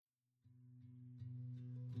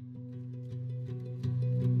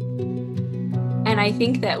And I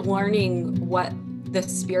think that learning what the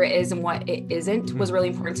spirit is and what it isn't was really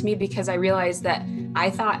important to me, because I realized that I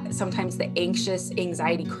thought sometimes the anxious,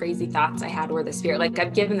 anxiety, crazy thoughts I had were the spirit. Like,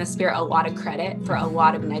 I've given the spirit a lot of credit for a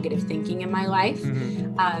lot of negative thinking in my life.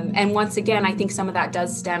 And once again, I think some of that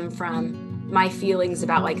does stem from my feelings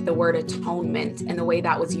about like the word atonement and the way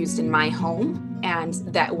that was used in my home, and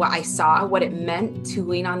that what I saw, what it meant to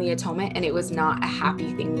lean on the atonement, and it was not a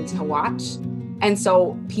happy thing to watch. And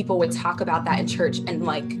so people would talk about that in church, and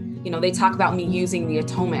like, they talk about me using the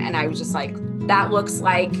atonement, and I was just like, that looks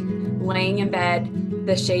like laying in bed,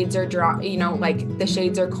 the shades are drawn, like the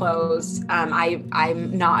shades are closed.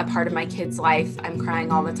 I'm not a part of my kid's life. I'm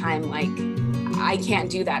crying all the time. Like, I can't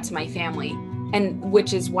do that to my family. And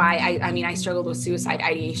which is why I struggled with suicide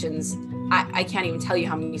ideations. I can't even tell you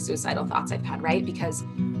how many suicidal thoughts I've had, right? Because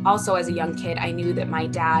also as a young kid, I knew that my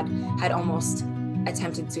dad had almost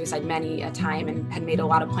attempted suicide many a time and had made a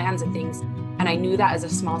lot of plans and things. And I knew that as a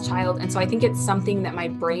small child. And so I think it's something that my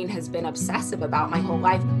brain has been obsessive about my whole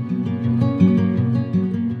life.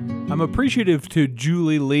 I'm appreciative to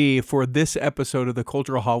Julie Lee for this episode of The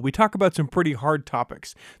Cultural Hall. We talk about some pretty hard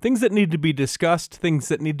topics, things that need to be discussed, things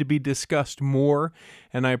that need to be discussed more,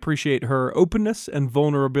 and I appreciate her openness and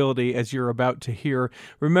vulnerability, as you're about to hear.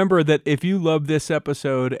 Remember that if you love this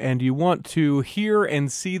episode and you want to hear and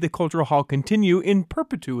see The Cultural Hall continue in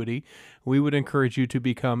perpetuity, we would encourage you to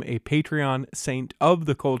become a Patreon saint of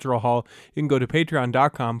The Cultural Hall. You can go to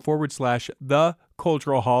patreon.com/The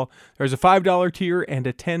Cultural Hall. There's a $5 tier and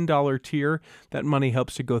a $10 tier. That money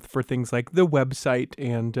helps to go for things like the website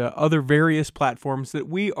and other various platforms that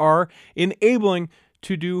we are enabling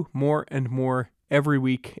to do more and more every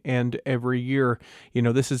week and every year.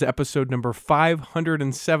 This is episode number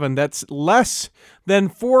 507. That's less than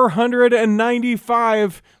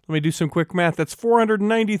 495. Let me do some quick math. That's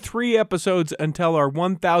 493 episodes until our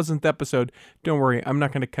 1000th episode. Don't worry, I'm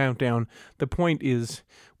not going to count down. The point is,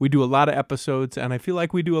 we do a lot of episodes, and I feel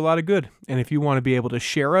like we do a lot of good. And if you want to be able to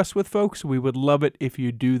share us with folks, we would love it if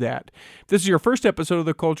you do that. If this is your first episode of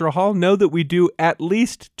The Cultural Hall, know that we do at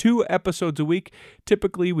least 2 episodes a week.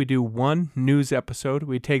 Typically, we do 1 news episode.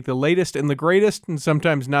 We take the latest and the greatest, and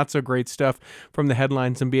sometimes not so great stuff from the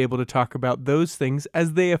headlines, and be able to talk about those things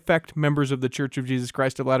as they affect members of the Church of Jesus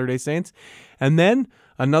Christ of Latter-day Saints. And then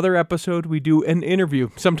another episode, we do an interview.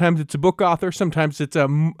 Sometimes it's a book author, sometimes it's a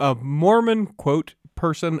Mormon, quote,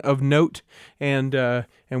 person of note, and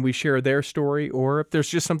we share their story, or if there's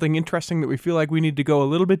just something interesting that we feel like we need to go a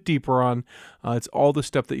little bit deeper on, it's all the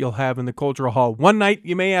stuff that you'll have in the Cultural Hall. One night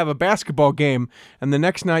you may have a basketball game, and the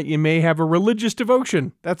next night you may have a religious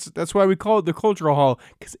devotion. That's why we call it the Cultural Hall,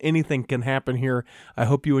 because anything can happen here. I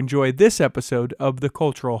hope you enjoy this episode of the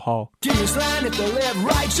Cultural Hall. Jesus land if they live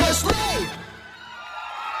righteously.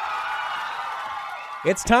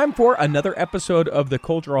 It's time for another episode of The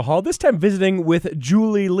Cultural Hall, this time visiting with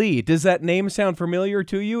Julie Lee. Does that name sound familiar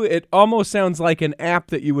to you? It almost sounds like an app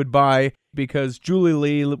that you would buy, because Julie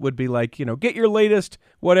Lee would be like, get your latest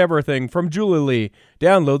whatever thing from Julie Lee.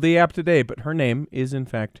 Download the app today. But her name is, in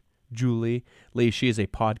fact, Julie Lee. She is a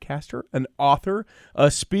podcaster, an author, a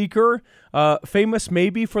speaker, famous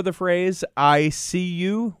maybe for the phrase, I see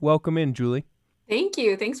you. Welcome in, Julie. Thank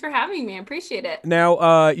you. Thanks for having me. I appreciate it.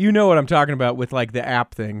 Now, you know what I'm talking about with like the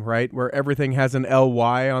app thing, right? Where everything has an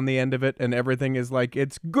LY on the end of it, and everything is like,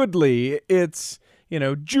 it's goodly, it's,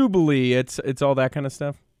 jubilee, it's all that kind of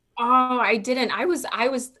stuff. Oh, I didn't.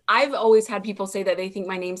 I've always had people say that they think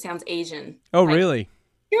my name sounds Asian. Oh, like, really?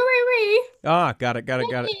 Ah, got it.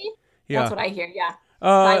 Yeah. That's what I hear, yeah.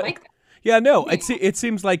 I like that. Yeah, no, it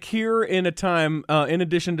seems like here in a time, in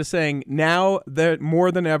addition to saying now that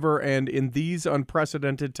more than ever and in these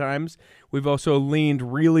unprecedented times, we've also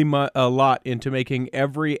leaned really a lot into making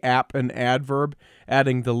every app an adverb,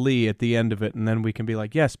 adding the Lee at the end of it, and then we can be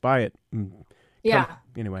like, yes, buy it.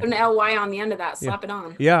 Anyway. Put an LY on the end of that, slap it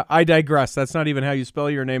on. Yeah, I digress. That's not even how you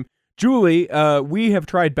spell your name. Julie, we have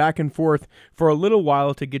tried back and forth for a little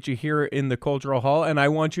while to get you here in the Cultural Hall, and I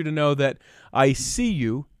want you to know that I see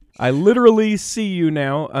you. I literally see you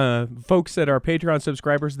now. Folks that are Patreon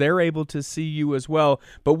subscribers, they're able to see you as well.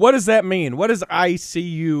 But what does that mean? What does I see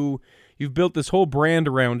you? You've built this whole brand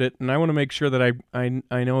around it, and I want to make sure that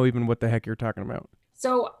I know even what the heck you're talking about.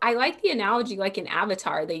 So I like the analogy, like in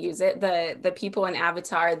Avatar, they use it. The people in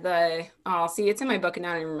Avatar, it's in my book and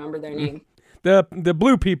I don't even remember their name. The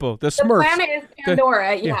blue people, the Smurfs. The planet is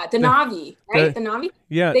Pandora, the Na'vi, right? The Na'vi?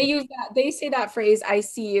 Yeah. They use that, they say that phrase, I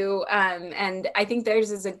see you, and I think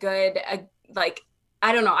theirs is a good, I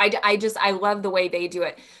don't know, I love the way they do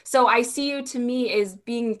it. So I see you to me is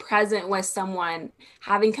being present with someone,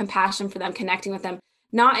 having compassion for them, connecting with them,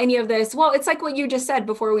 not any of this. Well, it's like what you just said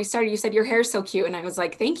before we started. You said your hair's so cute. And I was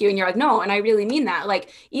like, thank you. And you're like, no. And I really mean that.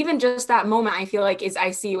 Like, even just that moment, I feel like is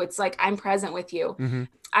I see you. It's like, I'm present with you. Mm-hmm.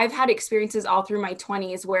 I've had experiences all through my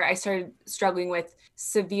 20s where I started struggling with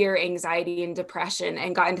severe anxiety and depression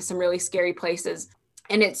and got into some really scary places.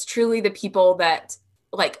 And it's truly the people that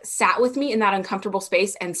like sat with me in that uncomfortable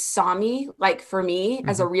space and saw me, like for me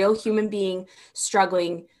as a real human being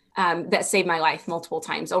struggling, that saved my life multiple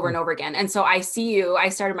times over and over again. And so I see you. I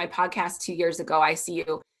started my podcast 2 years ago. I see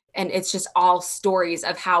you. And it's just all stories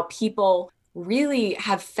of how people really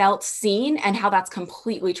have felt seen and how that's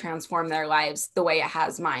completely transformed their lives the way it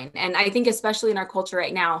has mine. And I think especially in our culture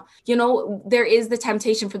right now, you know, there is the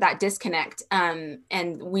temptation for that disconnect.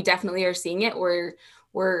 And we definitely are seeing it.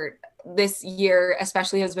 We're this year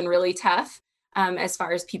especially has been really tough, as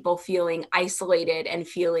far as people feeling isolated and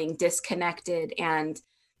feeling disconnected, and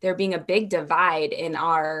there being a big divide in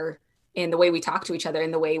the way we talk to each other, in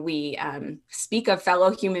the way we speak of fellow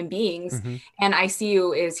human beings. Mm-hmm. And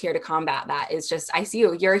ICU is here to combat that. It's just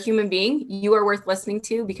ICU. You're a human being. You are worth listening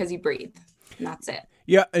to because you breathe. And that's it.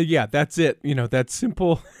 Yeah, that's it. You know, that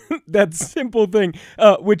simple, that simple thing,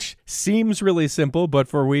 which seems really simple, but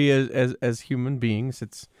for we as human beings,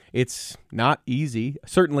 it's not easy.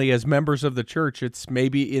 Certainly, as members of the church, it's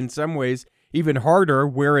maybe in some ways even harder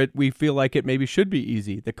where we feel like it maybe should be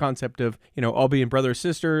easy. The concept of, you know, all being brothers,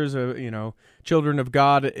 sisters, you know, children of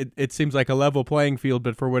God, it seems like a level playing field,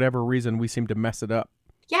 but for whatever reason, we seem to mess it up.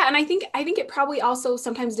 Yeah. And I think it probably also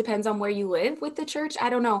sometimes depends on where you live with the church. I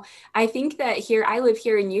don't know. I think that I live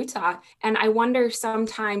here in Utah, and I wonder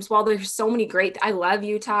sometimes, while there's so many I love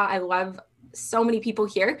Utah. I love so many people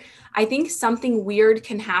here. I think something weird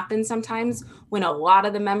can happen sometimes when a lot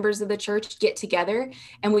of the members of the church get together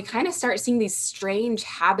and we kind of start seeing these strange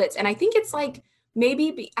habits. And I think it's like,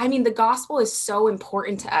 the gospel is so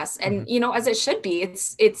important to us, and, you know, as it should be.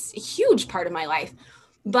 It's a huge part of my life.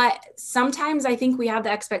 But sometimes I think we have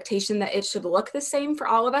the expectation that it should look the same for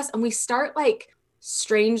all of us. And we start like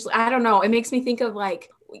strangely, I don't know. It makes me think of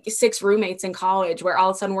like 6 roommates in college where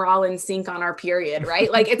all of a sudden we're all in sync on our period,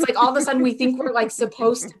 right? Like, it's like all of a sudden we think we're like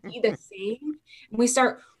supposed to be the same. And we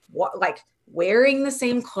start like wearing the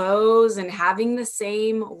same clothes and having the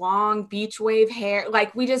same long beach wave hair.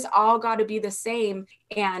 Like, we just all got to be the same.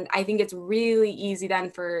 And I think it's really easy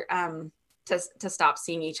then for, to stop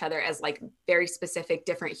seeing each other as like very specific,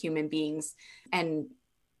 different human beings, and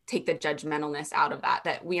take the judgmentalness out of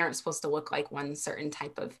that we aren't supposed to look like one certain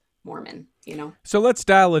type of Mormon, you know? So let's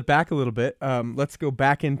dial it back a little bit. Let's go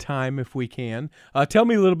back in time if we can. Tell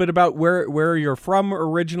me a little bit about where you're from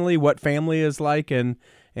originally, what family is like, and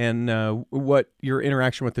what your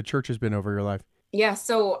interaction with the church has been over your life. Yeah,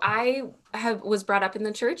 so I was brought up in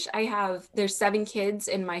the church. There's 7 kids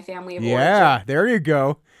in my family of origin. Yeah, there you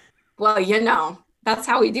go. Well, you know, that's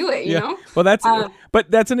how we do it, you know? Well, but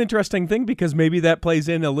that's an interesting thing, because maybe that plays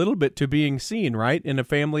in a little bit to being seen, right? In a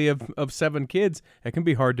family of 7 kids, it can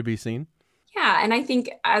be hard to be seen. Yeah. And I think,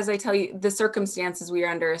 as I tell you, the circumstances we are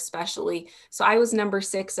under, especially. So I was number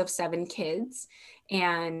 6 of 7 kids,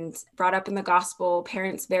 and brought up in the gospel,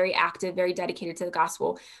 parents very active, very dedicated to the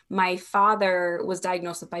gospel. My father was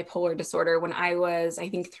diagnosed with bipolar disorder when I was, I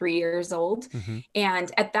think, 3 years old. Mm-hmm. And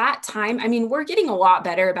at that time, I mean, we're getting a lot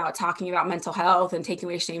better about talking about mental health and taking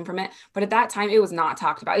away shame from it. But at that time, it was not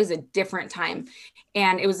talked about. It was a different time.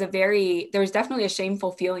 And it was there was definitely a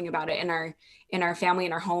shameful feeling about it in our family,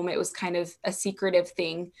 in our home. It was kind of a secretive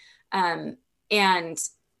thing. And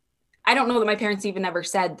I don't know that my parents even ever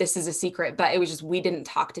said this is a secret, but it was just, we didn't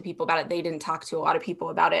talk to people about it. They didn't talk to a lot of people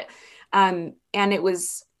about it. And it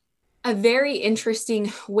was a very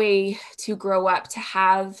interesting way to grow up, to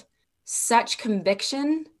have such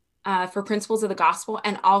conviction for principles of the gospel,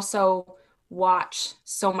 and also watch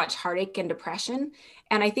so much heartache and depression.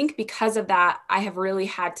 And I think because of that, I have really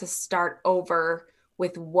had to start over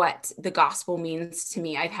with what the gospel means to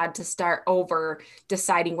me. I've had to start over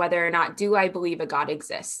deciding whether or not, do I believe a God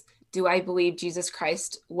exists? Do I believe Jesus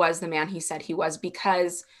Christ was the man he said he was?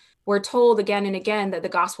 Because we're told again and again that the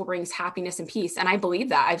gospel brings happiness and peace. And I believe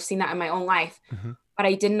that. I've seen that in my own life, mm-hmm. but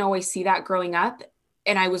I didn't always see that growing up.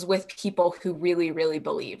 And I was with people who really, really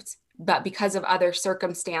believed. But because of other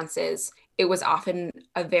circumstances, it was often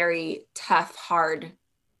a very tough, hard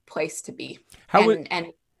place to be.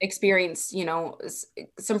 And experience, you know,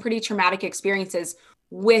 some pretty traumatic experiences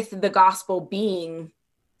with the gospel being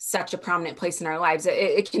such a prominent place in our lives.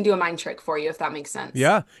 It can do a mind trick for you, if that makes sense.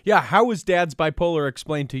 Yeah. How was Dad's bipolar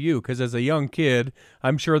explained to you? Because as a young kid,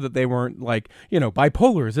 I'm sure that they weren't like, you know,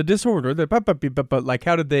 bipolar is a disorder. But like,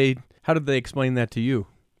 how did they explain that to you?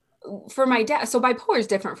 For my dad, so bipolar is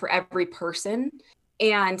different for every person.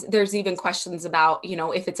 And there's even questions about,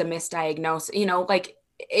 if it's a misdiagnosis, like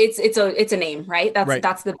it's a name, right?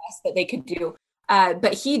 That's the best that they could do.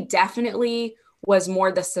 But he definitely was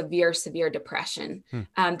more the severe depression.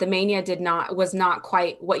 The mania was not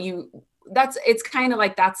quite what it's kind of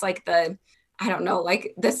like, that's like I don't know,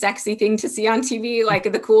 like the sexy thing to see on TV,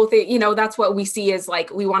 like the cool thing, that's what we see is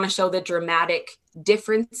like, we want to show the dramatic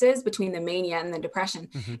differences between the mania and the depression.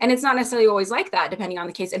 And it's not necessarily always like that, depending on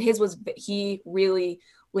the case. And he really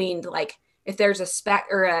leaned like, if there's a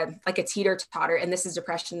like a teeter totter, and this is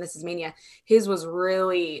depression, this is mania, his was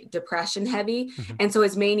really depression heavy. And so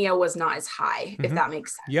his mania was not as high, if that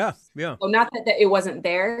makes sense. Yeah. So not that it wasn't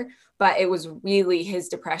there, but it was really his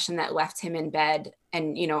depression that left him in bed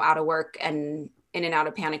and, out of work and in and out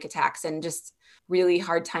of panic attacks, and just really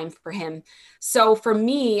hard time for him. So for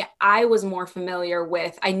me, I was more familiar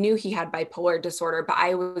with, I knew he had bipolar disorder, but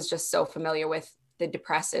I was just so familiar with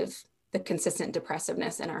the consistent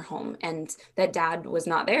depressiveness in our home, and that dad was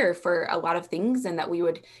not there for a lot of things, and that we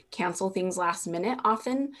would cancel things last minute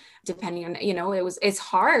often, depending on, it's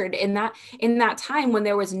hard in that time when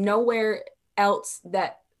there was nowhere else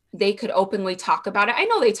that they could openly talk about it. I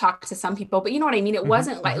know they talked to some people, but you know what I mean? It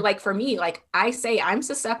wasn't like for me, like I say, I'm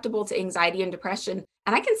susceptible to anxiety and depression,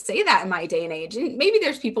 and I can say that in my day and age, and maybe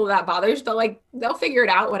there's people that bothers, but like, they'll figure it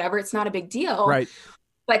out, whatever. It's not a big deal. Right.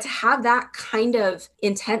 But to have that kind of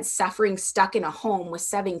intense suffering stuck in a home with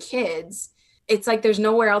 7 kids, it's like there's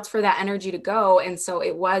nowhere else for that energy to go. And so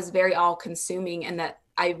it was very all consuming. And that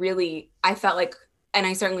I felt like, and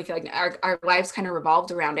I certainly feel like our lives kind of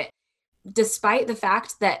revolved around it, despite the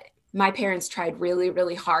fact that my parents tried really,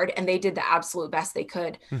 really hard and they did the absolute best they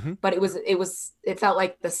could. But it felt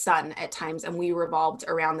like the sun at times, and we revolved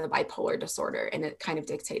around the bipolar disorder, and it kind of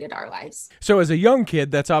dictated our lives. So as a young kid,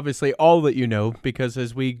 that's obviously all that you know, because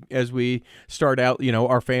as we start out,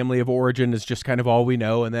 our family of origin is just kind of all we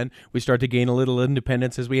know. And then we start to gain a little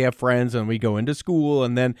independence as we have friends and we go into school.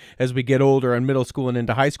 And then as we get older in middle school and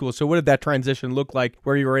into high school. So what did that transition look like,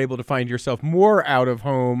 where you were able to find yourself more out of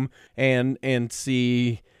home and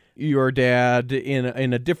see your dad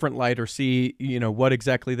in a different light, or see, what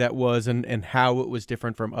exactly that was and how it was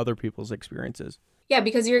different from other people's experiences? Yeah,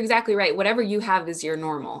 because you're exactly right. Whatever you have is your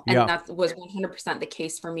normal. And that was 100% the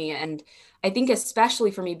case for me. And I think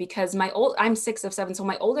especially for me, because I'm 6 of 7. So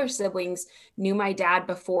my older siblings knew my dad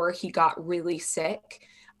before he got really sick.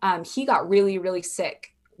 He got really, really sick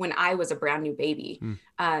when I was a brand new baby,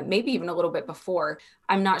 maybe even a little bit before.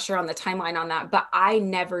 I'm not sure on the timeline on that, but I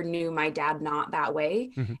never knew my dad not that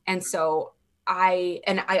way. And so I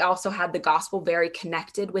also had the gospel very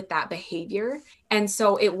connected with that behavior. And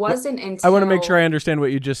so it wasn't until... I want to make sure I understand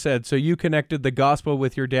what you just said. So you connected the gospel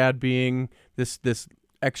with your dad being this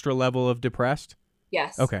extra level of depressed?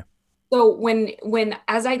 Yes. Okay. So when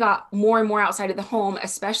as I got more and more outside of the home,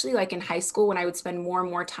 especially like in high school, when I would spend more and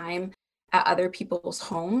more time at other people's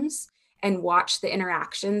homes and watch the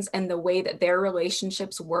interactions and the way that their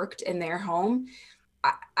relationships worked in their home,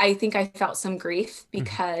 I think I felt some grief,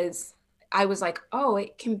 because I was like, oh,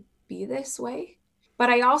 it can be this way. But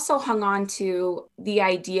I also hung on to the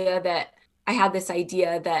idea that I had this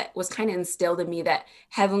idea that was kind of instilled in me, that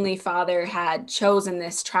Heavenly Father had chosen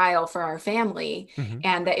this trial for our family,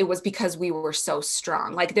 and that it was because we were so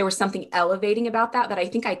strong. Like there was something elevating about that I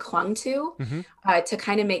think I clung to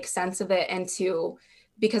kind of make sense of it, and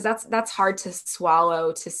because that's hard to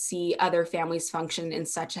swallow, to see other families function in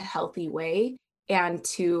such a healthy way, and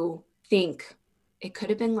to think it could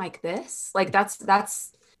have been like this. Like that's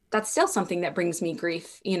still something that brings me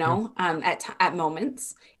grief, at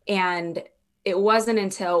moments. And it wasn't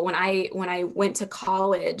until when I went to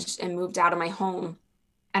college and moved out of my home,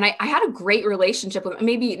 and I had a great relationship with,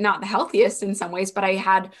 maybe not the healthiest in some ways, but I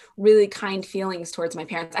had really kind feelings towards my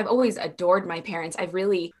parents. I've always adored my parents. I've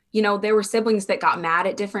really, there were siblings that got mad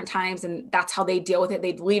at different times, and that's how they deal with it.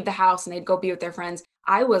 They'd leave the house and they'd go be with their friends.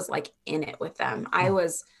 I was like in it with them. I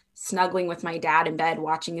was snuggling with my dad in bed,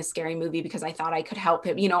 watching a scary movie because I thought I could help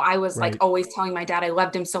him. I was like always telling my dad I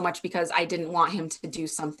loved him so much because I didn't want him to do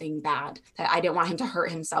something bad, that I didn't want him to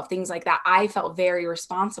hurt himself, things like that. I felt very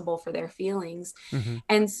responsible for their feelings.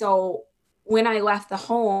 And so when I left the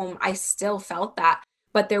home, I still felt that,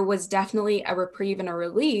 but there was definitely a reprieve and a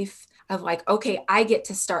relief of like, okay, I get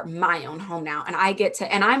to start my own home now. And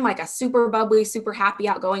I'm like a super bubbly, super happy,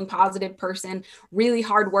 outgoing, positive person, really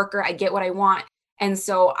hard worker. I get what I want. And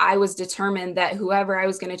so I was determined that whoever I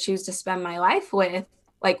was going to choose to spend my life with,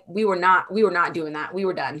 like we were not doing that. We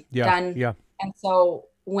were done. Done. Yeah. And so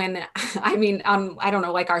when, I don't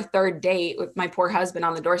know, like our third date with my poor husband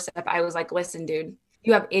on the doorstep, I was like, listen, dude,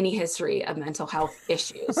 you have any history of mental health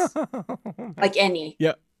issues, like any.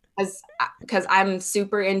 Yeah. because I'm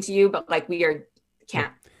super into you, but like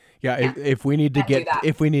can't. Yeah, can't, if we need to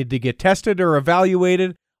can't get tested or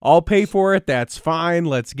evaluated, I'll pay for it. That's fine.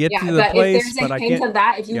 Let's get to the place. If there's but a I hint can't. of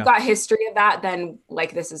that, if you've got history of that, then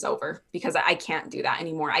like this is over because I can't do that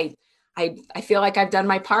anymore. I feel like I've done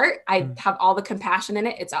my part. I have all the compassion in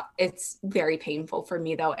it. It's very painful for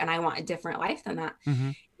me though, and I want a different life than that.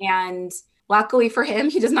 Mm-hmm. And luckily for him,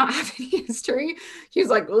 he does not have any history. He's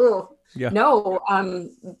like, oh no.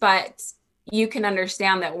 But you can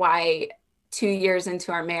understand that why 2 years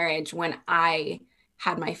into our marriage, when I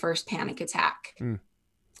had my first panic attack,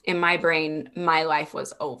 in my brain, my life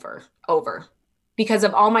was over because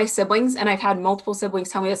of all my siblings. And I've had multiple siblings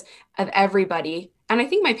tell me this, of everybody. And I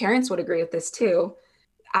think my parents would agree with this too.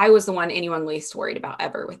 I was the one anyone least worried about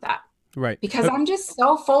ever with that. Right. Because I'm just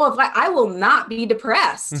so full of I will not be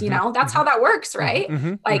depressed. That's how that works. Right.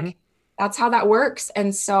 That's how that works.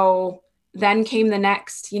 And so then came the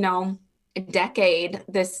next, decade,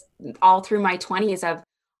 this all through my 20s of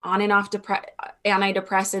on and off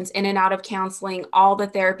antidepressants, in and out of counseling, all the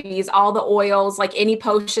therapies, all the oils, like any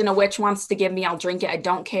potion a witch wants to give me, I'll drink it. I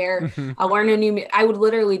don't care. I'll learn I would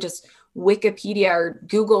literally just Wikipedia or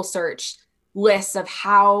Google search lists of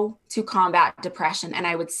how to combat depression. And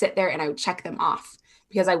I would sit there and I would check them off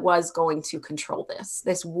because I was going to control this.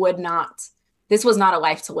 This was not a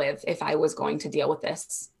life to live if I was going to deal with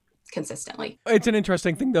this consistently. It's an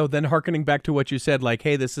interesting thing though, then hearkening back to what you said, like,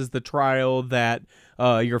 hey, this is the trial that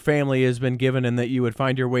your family has been given and that you would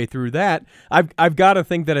find your way through that. I've got to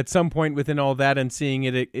think that at some point within all that and seeing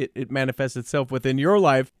it manifests itself within your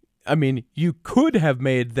life, I mean, you could have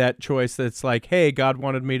made that choice that's like, hey, God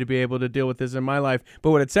wanted me to be able to deal with this in my life.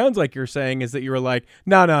 But what it sounds like you're saying is that you were like,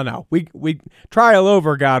 no. We trial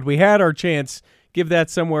over, God. We had our chance. Give that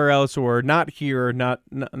somewhere else or not here, not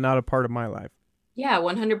a part of my life. Yeah,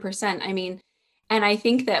 100%. I mean, and I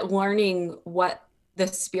think that learning what the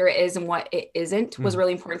spirit is and what it isn't was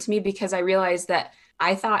really important to me because I realized that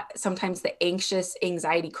I thought sometimes the anxious,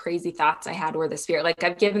 anxiety, crazy thoughts I had were the spirit. Like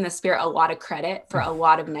I've given the spirit a lot of credit for a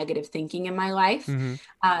lot of negative thinking in my life.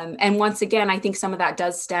 And once again, I think some of that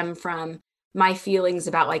does stem from my feelings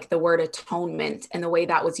about like the word atonement and the way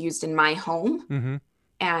that was used in my home.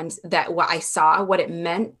 And that what I saw, what it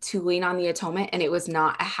meant to lean on the atonement, and it was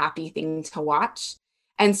not a happy thing to watch.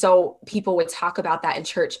 And so people would talk about that in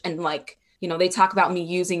church and like, they talk about me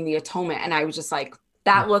using the atonement. And I was just like,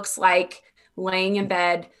 that looks like laying in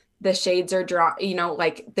bed, the shades are drawn,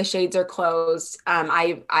 like the shades are closed.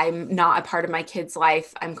 I'm not a part of my kid's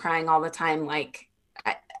life. I'm crying all the time. Like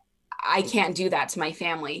I can't do that to my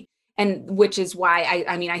family. And which is why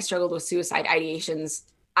I struggled with suicide ideations.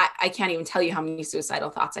 I can't even tell you how many suicidal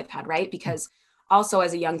thoughts I've had, right? Because also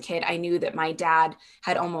as a young kid, I knew that my dad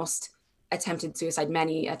had almost attempted suicide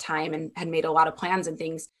many a time and had made a lot of plans and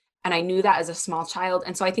things. And I knew that as a small child.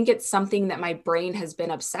 And so I think it's something that my brain has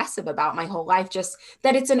been obsessive about my whole life, just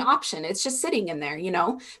that it's an option. It's just sitting in there,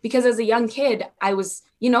 because as a young kid, I was,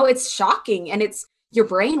 it's shocking and your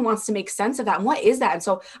brain wants to make sense of that. And what is that? And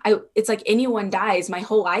so it's like anyone dies my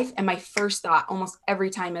whole life. And my first thought almost every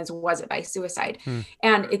time was it by suicide?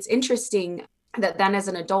 And it's interesting that then as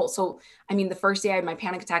an adult, so, the first day I had my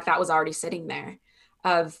panic attack, that was already sitting there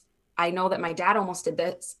I know that my dad almost did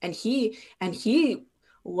this and he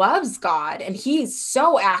loves God and he's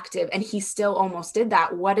so active and he still almost did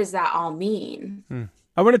that. What does that all mean?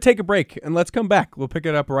 I want to take a break and let's come back. We'll pick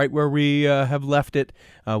it up right where we have left it.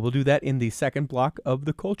 We'll do that in the second block of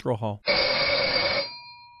the Cultural Hall.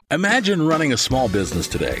 Imagine running a small business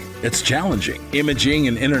today. It's challenging. Imaging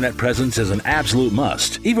and internet presence is an absolute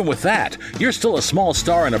must. Even with that, you're still a small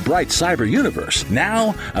star in a bright cyber universe.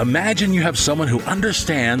 Now, imagine you have someone who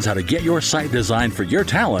understands how to get your site designed for your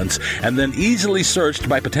talents and then easily searched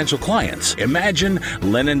by potential clients. Imagine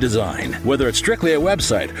Lennon Design. Whether it's strictly a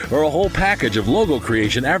website or a whole package of logo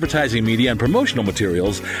creation, advertising media, and promotional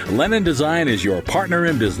materials, Lennon Design is your partner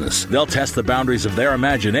in business. They'll test the boundaries of their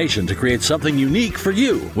imagination to create something unique for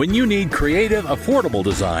you. When you need creative, affordable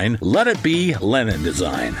design, let it be Lennon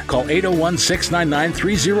Design. Call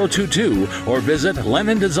 801-699-3022 or visit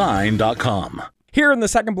LennonDesign.com. Here in the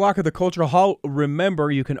second block of the Cultural Hall, remember,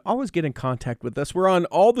 you can always get in contact with us. We're on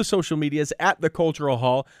all the social medias at the Cultural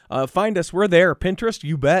Hall. Find us. We're there. Pinterest,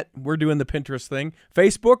 you bet. We're doing the Pinterest thing.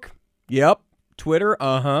 Facebook, yep. Twitter,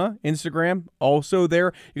 Instagram, also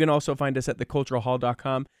there. You can also find us at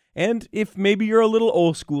theculturalhall.com. And if maybe you're a little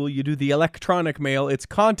old school, you do the electronic mail. It's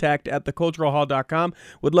contact@theculturalhall.com.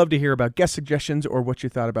 Would love to hear about guest suggestions or what you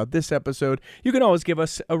thought about this episode. You can always give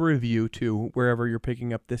us a review, too, wherever you're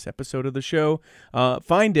picking up this episode of the show.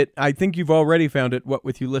 Find it. I think you've already found it, what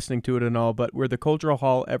with you listening to it and all, but we're the Cultural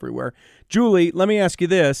Hall everywhere. Julie, let me ask you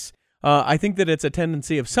this. I think that it's a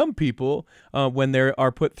tendency of some people when they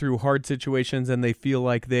are put through hard situations and they feel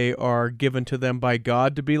like they are given to them by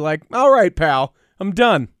God to be like, all right, pal, I'm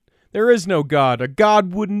done. There is no God. A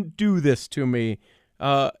God wouldn't do this to me.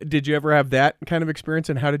 Did you ever have that kind of experience,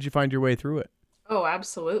 and how did you find your way through it? Oh,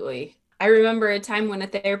 absolutely. I remember a time when a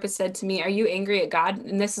therapist said to me, "Are you angry at God?"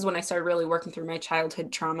 And this is when I started really working through my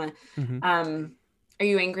childhood trauma. Are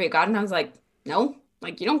you angry at God? And I was like, no,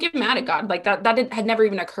 like, you don't get mad at God. Like that had never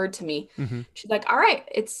even occurred to me. She's like, all right,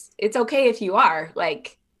 it's okay if you are.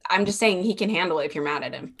 Like, I'm just saying he can handle it if you're mad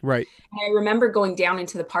at him. Right. And I remember going down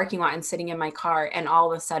into the parking lot and sitting in my car, and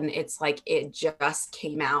all of a sudden it's like it just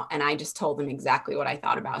came out, and I just told him exactly what I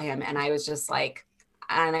thought about him. And I was just like,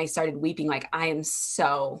 and I started weeping, like, I am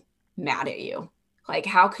so mad at you. Like,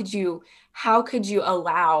 how could you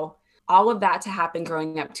allow all of that to happen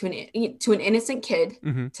growing up to an innocent kid,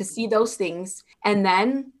 to see those things, and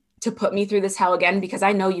then to put me through this hell again, because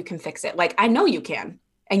I know you can fix it. Like, I know you can,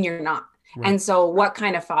 and you're not. Right. And so what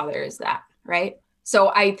kind of father is that? Right.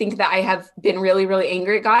 So I think that I have been really, really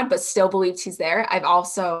angry at God, but still believed he's there. I've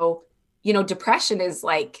also, depression is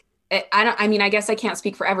like, I guess I can't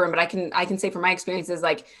speak for everyone, but I can say from my experiences,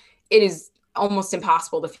 like, it is almost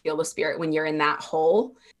impossible to feel the Spirit when you're in that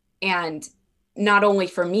hole. And not only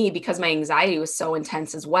for me, because my anxiety was so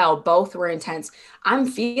intense as well. Both were intense. I'm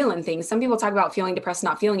feeling things. Some people talk about feeling depressed,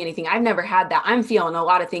 not feeling anything. I've never had that. I'm feeling a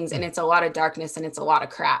lot of things, and it's a lot of darkness, and it's a lot of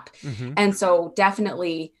crap. And so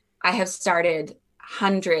definitely I have started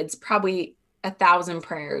hundreds, probably 1,000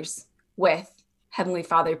 prayers with, Heavenly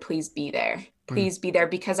Father, please be there. Please be there,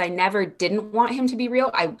 because I never didn't want him to be real.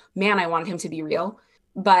 I wanted him to be real,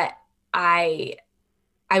 but I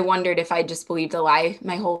wondered if I just believed a lie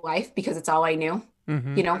my whole life because it's all I knew.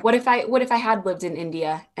 What if I had lived in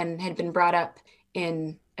India and had been brought up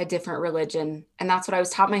in a different religion, and that's what I was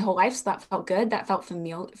taught my whole life, so that felt good, that felt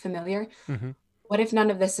familiar. What if none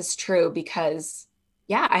of this is true? Because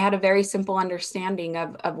I had a very simple understanding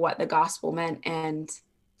of what the gospel meant, and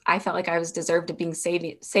I felt like I was deserved of being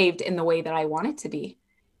saved in the way that I wanted to be.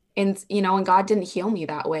 And and God didn't heal me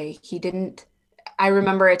that way. He didn't. I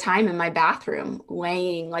remember a time in my bathroom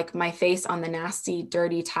laying like my face on the nasty,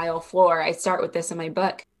 dirty tile floor. I start with this in my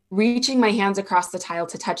book, reaching my hands across the tile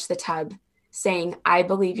to touch the tub, saying, I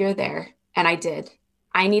believe you're there. And I did.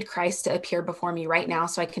 I need Christ to appear before me right now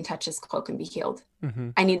so I can touch his cloak and be healed.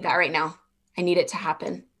 I need that right now. I need it to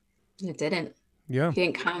happen. And it didn't. Yeah. He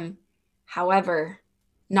didn't come. However,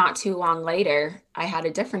 not too long later, I had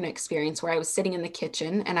a different experience where I was sitting in the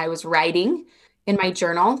kitchen and I was writing in my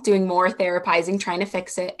journal, doing more therapizing, trying to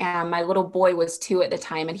fix it. And my little boy was 2 at the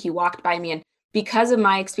time, and he walked by me. And because of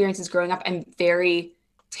my experiences growing up, I'm very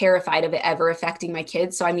terrified of it ever affecting my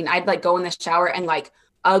kids. So, I'd like go in the shower and like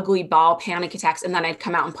ugly ball panic attacks. And then I'd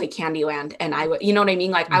come out and play Candyland. And I would, you know what I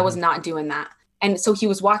mean? Like I was not doing that. And so he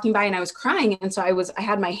was walking by and I was crying. And so I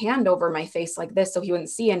had my hand over my face like this so he wouldn't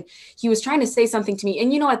see. And he was trying to say something to me.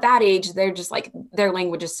 And at that age, they're just like, their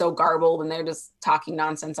language is so garbled and they're just talking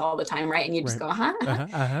nonsense all the time. Right. And you just go, huh?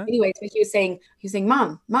 Anyways, but he was saying,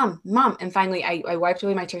 mom. And finally I wiped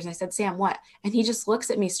away my tears and I said, Sam, what? And he just looks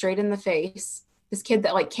at me straight in the face. This kid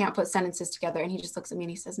that like can't put sentences together. And he just looks at me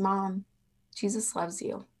and he says, Mom, Jesus loves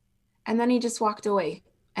you. And then he just walked away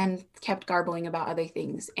and kept garbling about other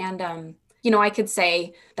things. And, I could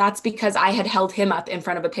say that's because I had held him up in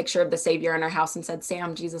front of a picture of the Savior in our house and said,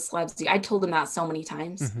 Sam, Jesus loves you. I told him that so many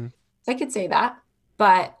times. So I could say that.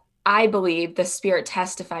 But I believe the Spirit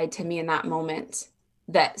testified to me in that moment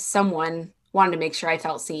that someone wanted to make sure I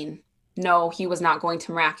felt seen. No, he was not going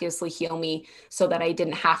to miraculously heal me so that I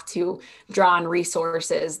didn't have to draw on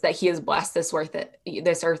resources that he has blessed this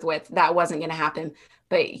earth with. That wasn't going to happen.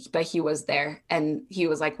 But he was there and he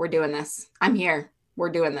was like, we're doing this. I'm here. We're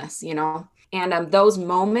doing this, And those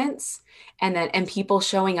moments and people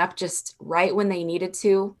showing up just right when they needed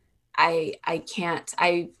to, I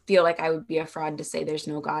feel like I would be a fraud to say there's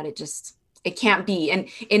no God. It can't be. And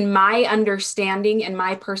in my understanding and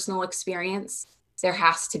my personal experience, there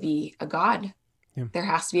has to be a God. Yeah. There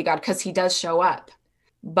has to be a God because he does show up,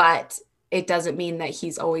 but it doesn't mean that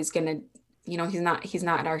he's always going to, he's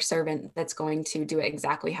not our servant that's going to do it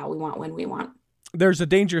exactly how we want, when we want. There's a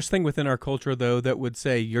dangerous thing within our culture, though, that would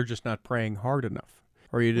say you're just not praying hard enough.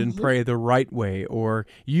 or you didn't pray the right way, or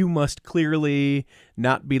you must clearly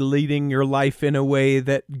not be leading your life in a way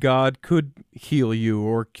that God could heal you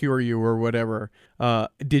or cure you or whatever.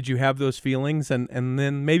 Did you have those feelings? And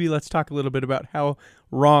then maybe let's talk a little bit about how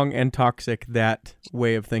wrong and toxic that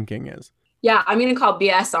way of thinking is. Yeah, I'm going to call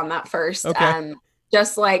BS on that first. Okay.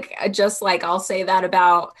 Just like I'll say that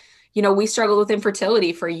about, we struggled with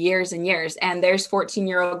infertility for years and years, and there's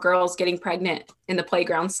 14-year-old girls getting pregnant in the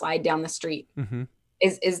playground slide down the street. Mm-hmm.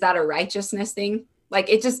 Is that a righteousness thing? Like,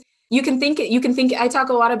 it just, you can think, I talk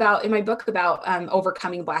a lot about in my book about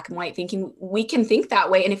overcoming black and white thinking. We can think that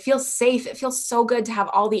way, and it feels safe. It feels so good to have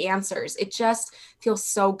all the answers. It just feels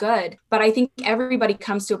so good. But I think everybody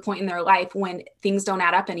comes to a point in their life when things don't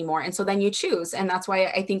add up anymore. And so then you choose. And that's why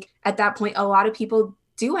I think at that point, a lot of people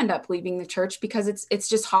do end up leaving the church, because it's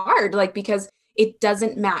just hard, like, because it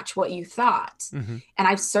doesn't match what you thought. Mm-hmm. And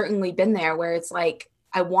I've certainly been there where it's like,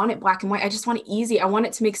 I want it black and white. I just want it easy. I want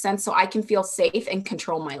it to make sense so I can feel safe and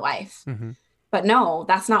control my life. Mm-hmm. But no,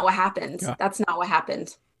 that's not what happened. Yeah. That's not what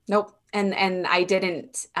happened. Nope. And I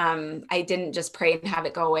didn't just pray and have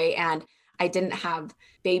it go away. And I didn't have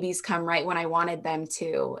babies come right when I wanted them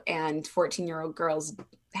to. And 14-year-old girls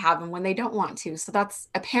have them when they don't want to. So that's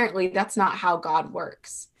not how God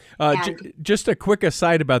works. Just a quick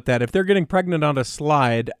aside about that. If they're getting pregnant on a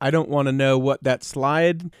slide, I don't want to know what that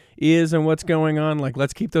slide is and what's going on. Like,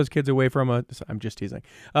 let's keep those kids away from I'm just teasing.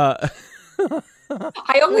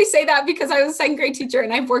 I only say that because I was a second grade teacher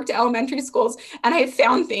and I've worked at elementary schools and I have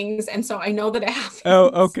found things. And so I know that it happens. Oh,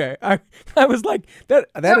 okay. I was like, that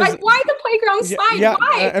is like, why the playground slide? Yeah,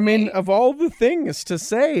 why? I mean, of all the things to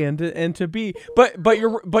say and to be, but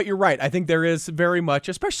you're right. I think there is very much,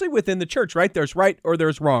 especially within the church, right? There's right or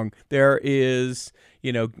there's wrong. There is,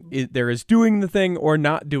 there is doing the thing or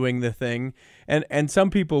not doing the thing. And some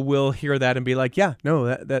people will hear that and be like, yeah, no,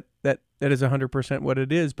 that is 100% what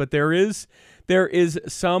it is. But there is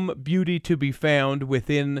some beauty to be found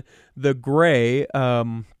within the gray.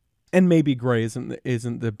 And maybe gray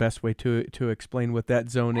isn't the best way to explain what that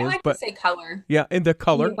zone is. But to say color. Yeah, in the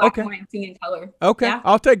color. Black Okay. and white, in color. Okay, Yeah.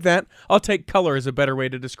 I'll take that. I'll take color as a better way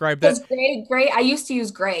to describe that. Gray. I used to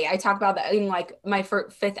use gray. I talk about that in like my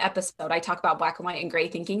fifth episode. I talk about black and white and gray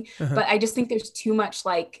thinking. Uh-huh. But I just think there's too much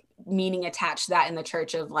like meaning attached to that in the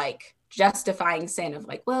church of like justifying sin of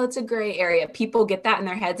like, well, it's a gray area. People get that in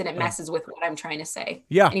their heads and it messes with what I'm trying to say.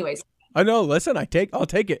 Yeah. Anyways. I know. Listen, I'll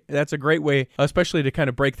take it. That's a great way, especially to kind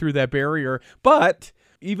of break through that barrier. But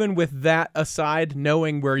even with that aside,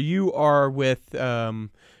 knowing where you are with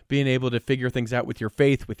being able to figure things out with your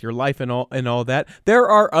faith, with your life, and all that, there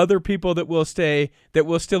are other people that will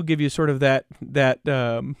still give you sort of that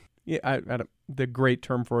I don't, the great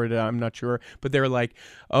term for it, I'm not sure, but they're like,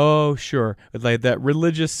 oh, sure, like that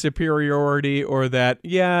religious superiority, or that,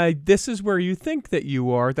 yeah, this is where you think that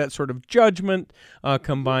you are, that sort of judgment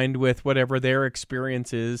combined with whatever their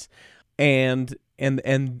experience is, and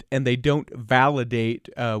they don't validate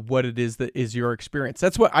what it is that is your experience.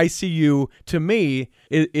 That's what ICU to me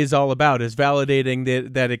is all about, is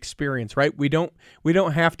validating that experience, right? We don't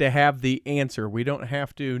have to have the answer. We don't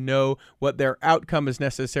have to know what their outcome is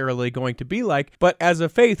necessarily going to be like. But as a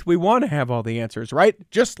faith, we want to have all the answers, right?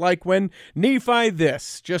 Just like when Nephi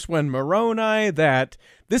this, just when Moroni that,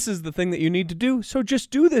 this is the thing that you need to do. So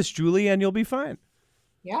just do this, Julie, and you'll be fine.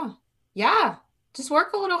 Yeah. Just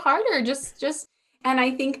work a little harder. Just. And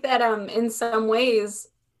I think that in some ways,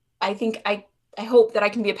 I think I hope that I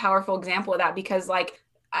can be a powerful example of that, because like,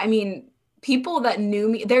 I mean, people that knew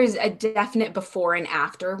me, there's a definite before and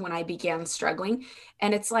after when I began struggling.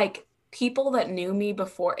 And it's like people that knew me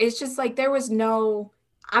before, it's just like there was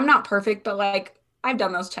I'm not perfect, but like I've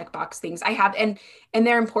done those checkbox things. I have, and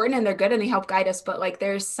they're important and they're good and they help guide us. But like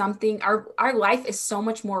there's something, our life is so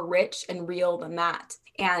much more rich and real than that.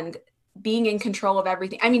 And being in control of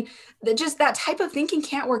everything. I mean, just that type of thinking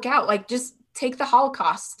can't work out. Like, just take the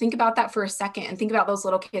Holocaust. Think about that for a second and think about those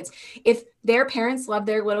little kids. If their parents love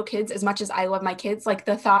their little kids as much as I love my kids, like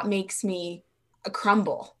the thought makes me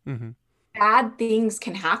crumble. Mm-hmm. Bad things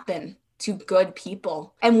can happen to good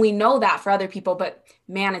people. And we know that for other people, but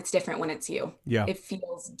man, it's different when it's you. Yeah. It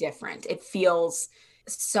feels different. It feels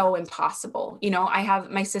so impossible.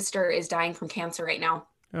 My sister is dying from cancer right now.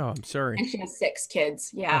 Oh, I'm sorry. And she has 6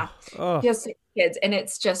 kids. Yeah. Oh. She has 6 kids. And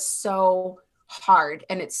it's just so hard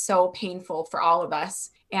and it's so painful for all of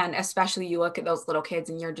us. And especially you look at those little kids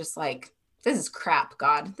and you're just like, this is crap,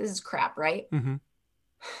 God. This is crap, right? Mm-hmm.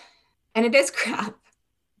 And it is crap,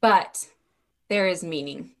 but there is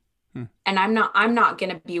meaning. And I'm not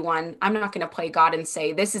going to be one. I'm not going to play God and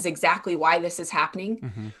say, this is exactly why this is happening.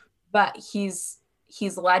 Mm-hmm. But he's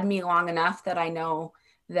led me long enough that I know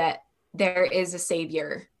that there is a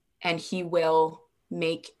savior and he will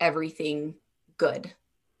make everything good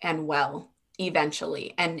and well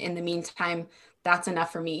eventually. And in the meantime, that's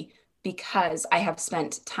enough for me because I have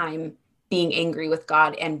spent time being angry with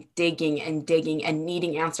God and digging and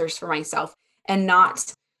needing answers for myself, and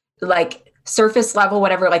not like surface level,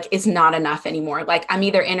 whatever, like is not enough anymore. Like I'm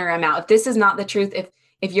either in or I'm out. If this is not the truth,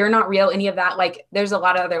 if you're not real, any of that, like there's a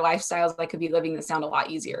lot of other lifestyles I could be living that sound a lot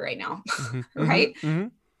easier right now. Right.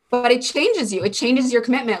 But it changes you. It changes your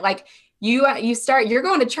commitment. Like you're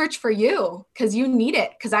going to church for you because you need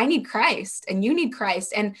it, because I need Christ and you need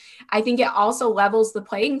Christ. And I think it also levels the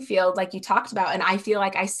playing field like you talked about. And I feel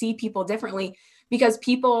like I see people differently because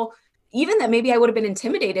people, even that maybe I would have been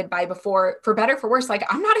intimidated by before, for better, for worse, like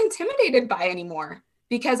I'm not intimidated by anymore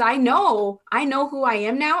because I know who I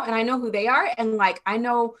am now and I know who they are. And like, I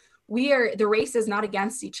know the race is not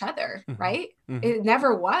against each other, right? It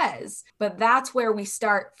never was. But that's where we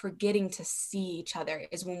start forgetting to see each other,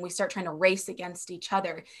 is when we start trying to race against each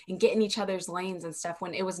other and get in each other's lanes and stuff,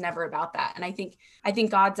 when it was never about that. And I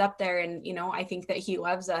think God's up there, and, you know, I think that he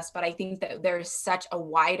loves us, but I think that there's such a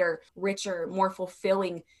wider, richer, more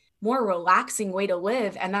fulfilling, more relaxing way to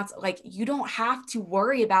live. And that's like, you don't have to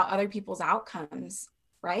worry about other people's outcomes,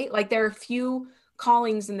 right? Like there are few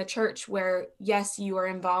callings in the church where, yes, you are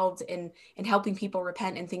involved in helping people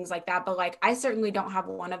repent and things like that. But like, I certainly don't have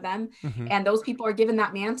one of them. And those people are given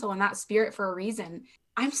that mantle and that spirit for a reason.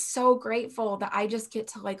 I'm so grateful that I just get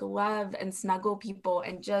to like love and snuggle people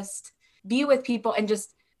and just be with people and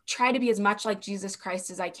just try to be as much like Jesus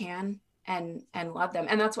Christ as I can and love them.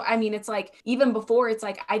 And that's what I mean. It's like, even before, it's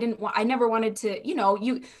like, I never wanted to, you know,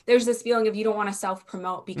 there's this feeling of you don't want to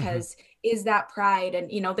self-promote because is that pride?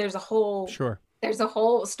 And, you know, there's a whole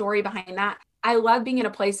story behind that. I love being in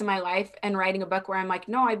a place in my life and writing a book where I'm like,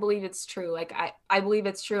 no, I believe it's true. Like I believe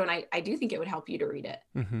it's true. And I do think it would help you to read it.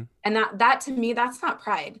 And that to me, that's not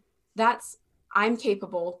pride. That's, I'm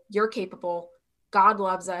capable. You're capable. God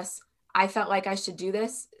loves us. I felt like I should do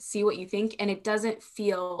this. See what you think. And it doesn't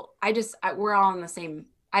feel, we're all in the same.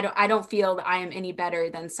 I don't feel that I am any better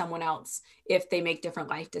than someone else if they make different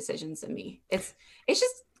life decisions than me. It's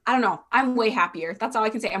just, I don't know. I'm way happier. That's all I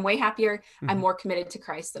can say. I'm way happier. I'm more committed to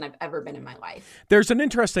Christ than I've ever been in my life. There's an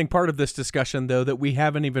interesting part of this discussion, though, that we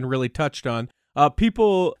haven't even really touched on.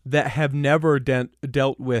 People that have never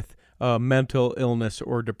dealt with mental illness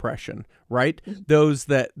or depression, right? Those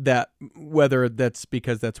that whether that's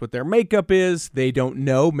because that's what their makeup is, they don't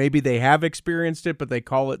know. Maybe they have experienced it, but they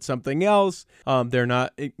call it something else. They're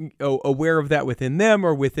not aware of that within them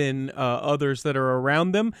or within others that are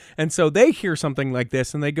around them. And so they hear something like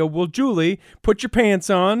this and they go, well, Julie, put your pants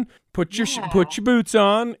on, put your boots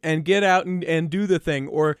on and get out and do the thing.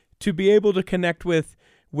 Or to be able to connect with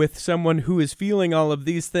someone who is feeling all of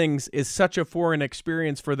these things is such a foreign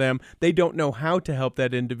experience for them. They don't know how to help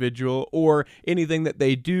that individual, or anything that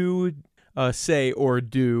they do, say, or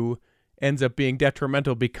do ends up being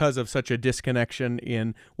detrimental because of such a disconnection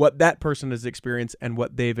in what that person has experienced and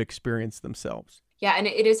what they've experienced themselves. Yeah, and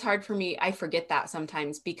it is hard for me. I forget that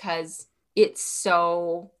sometimes because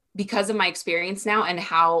because of my experience now and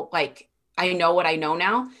how, like, I know what I know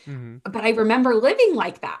now, but I remember living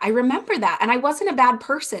like that. I remember that. And I wasn't a bad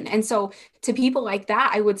person. And so to people like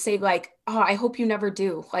that, I would say like, oh, I hope you never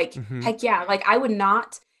do. Like, heck yeah. Like I would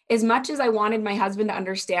not, as much as I wanted my husband to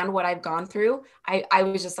understand what I've gone through, I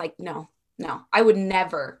was just like, no, I would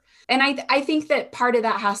never. And I think that part of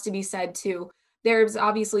that has to be said too. There's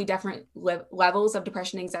obviously different levels of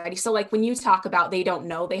depression, anxiety. So like when you talk about they don't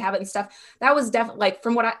know they have it and stuff, that was definitely like,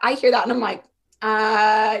 from what I hear that and I'm like,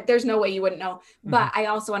 there's no way you wouldn't know. But I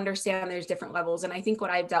also understand there's different levels. And I think what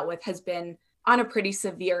I've dealt with has been on a pretty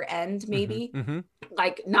severe end, maybe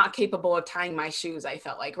like not capable of tying my shoes. I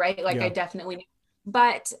felt like, right. Like I definitely,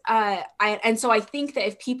 but, so I think that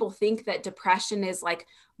if people think that depression is like,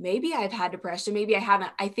 maybe I've had depression, maybe I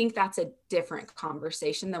haven't, I think that's a different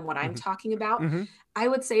conversation than what I'm talking about. I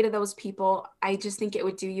would say to those people, I just think it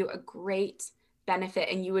would do you a great benefit,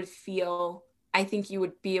 and you would feel, I think you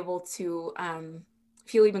would be able to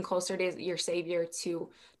feel even closer to your Savior, to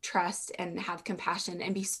trust and have compassion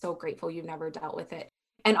and be so grateful you've never dealt with it.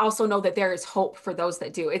 And also know that there is hope for those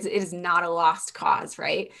that do. It is not a lost cause,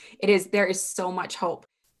 right? There is so much hope.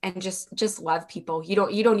 And just love people. You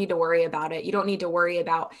don't need to worry about it. You don't need to worry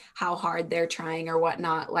about how hard they're trying or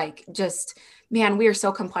whatnot. Like, just, man, we are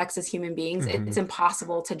so complex as human beings. It's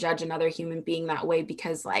impossible to judge another human being that way,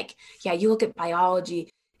 because like, yeah, you look at biology,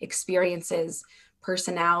 experiences,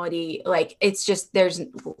 personality, like it's just,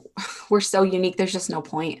 we're so unique. There's just no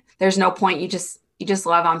point. There's no point. You just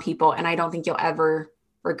love on people. And I don't think you'll ever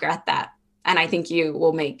regret that. And I think you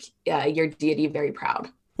will make your deity very proud.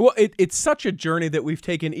 Well, it's such a journey that we've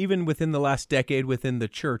taken even within the last decade within the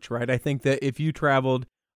church, right? I think that if you traveled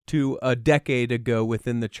to a decade ago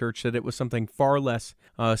within the church, that it was something far less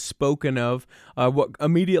spoken of. What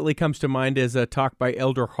immediately comes to mind is a talk by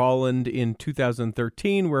Elder Holland in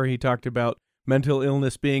 2013 where he talked about mental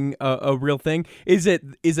illness being a real thing. Is it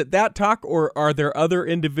that talk, or are there other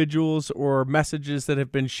individuals or messages that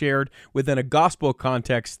have been shared within a gospel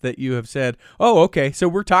context that you have said, oh, okay, so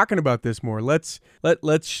we're talking about this more. Let's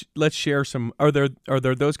share some. Are there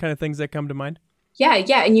those kind of things that come to mind? Yeah.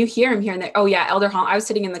 And you hear him here and there. Oh yeah, Elder Holland. I was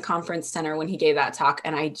sitting in the conference center when he gave that talk,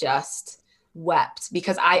 and I just wept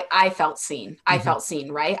because I felt seen. I felt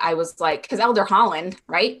seen, right? I was like, because Elder Holland,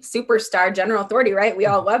 right? Superstar, general authority, right? We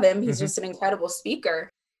all love him. He's just an incredible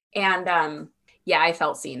speaker. And I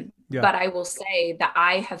felt seen. Yeah. But I will say that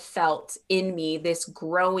I have felt in me this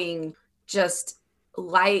growing just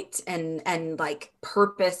light and like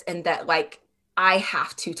purpose, and that like, I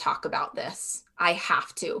have to talk about this. I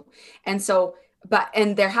have to. And so,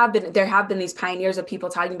 and there have been these pioneers of people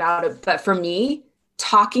talking about it. But for me,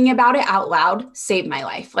 talking about it out loud saved my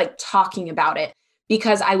life, like talking about it,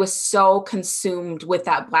 because I was so consumed with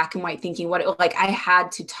that black and white thinking, I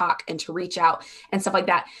had to talk and to reach out and stuff like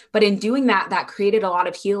that. But in doing that, that created a lot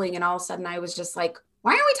of healing. And all of a sudden I was just like,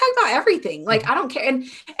 why aren't we talking about everything? Like, I don't care.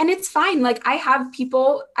 And it's fine. Like I have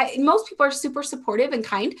people, most people are super supportive and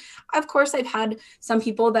kind. Of course, I've had some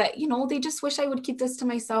people that, they just wish I would keep this to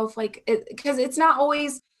myself. Like, because it's not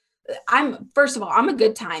always, first of all, I'm a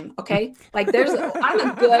good time. Okay. Like I'm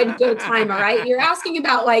a good time. All right. You're asking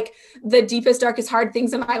about like the deepest, darkest, hard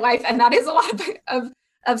things in my life. And that is a lot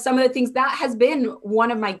of some of the things that has been one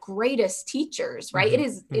of my greatest teachers, right?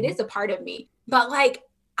 Mm-hmm. It is a part of me, but like,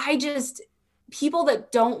 people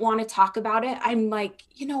that don't want to talk about it, I'm like,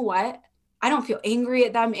 you know what? I don't feel angry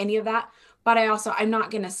at them, any of that, but I'm not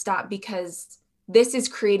going to stop, because this is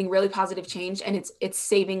creating really positive change, and it's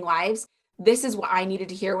saving lives. This is what I needed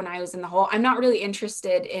to hear when I was in the hole. I'm not really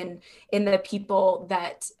interested in the people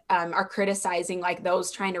that are criticizing, like those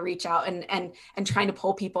trying to reach out and trying to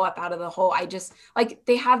pull people up out of the hole. I just like,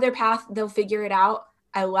 they have their path. They'll figure it out.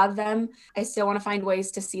 I love them. I still want to find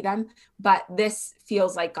ways to see them, but this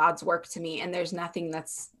feels like God's work to me. And there's nothing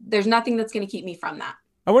that's going to keep me from that.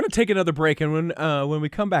 I want to take another break, and when we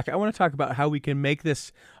come back, I want to talk about how we can make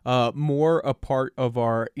this more a part of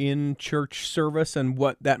our in-church service and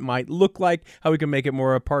what that might look like, how we can make it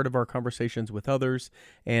more a part of our conversations with others.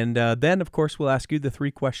 And then, of course, we'll ask you the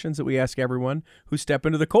 3 questions that we ask everyone who step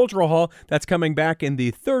into the Cultural Hall. That's coming back in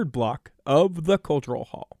the 3rd block of the Cultural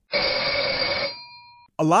Hall.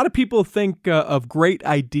 A lot of people think of great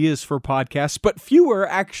ideas for podcasts, but fewer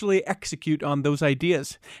actually execute on those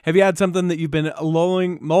ideas. Have you had something that you've been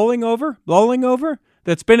mulling over?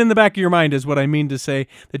 That's been in the back of your mind is what I mean to say,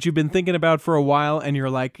 that you've been thinking about for a while, and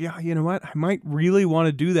you're like, yeah, you know what? I might really want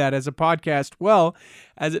to do that as a podcast. Well,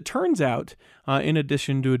 as it turns out, in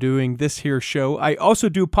addition to doing this here show, I also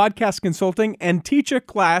do podcast consulting and teach a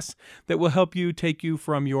class that will help you take you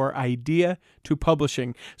from your idea to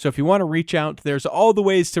publishing. So if you want to reach out, there's all the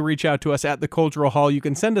ways to reach out to us at the Cultural Hall. You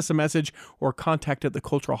can send us a message or contact at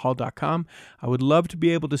theculturalhall.com. I would love to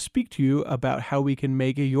be able to speak to you about how we can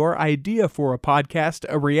make your idea for a podcast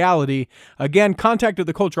a reality. Again, contact at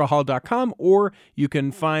theculturalhall.com, or you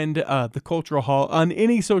can find the Cultural Hall on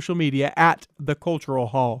any social media at the Cultural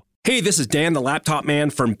Hall. Hey, this is Dan, the laptop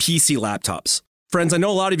man from PC Laptops. Friends, I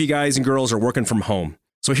know a lot of you guys and girls are working from home.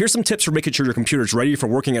 So here's some tips for making sure your computer is ready for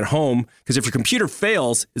working at home, because if your computer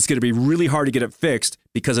fails, it's going to be really hard to get it fixed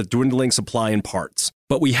because of dwindling supply and parts.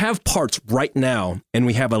 But we have parts right now, and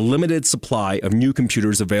we have a limited supply of new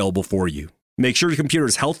computers available for you. Make sure your computer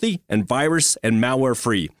is healthy and virus and malware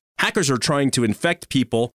free. Hackers are trying to infect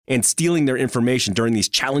people and stealing their information during these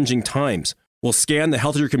challenging times. We'll scan the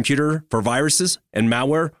health of your computer for viruses and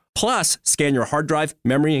malware, plus scan your hard drive,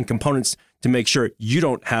 memory, and components to make sure you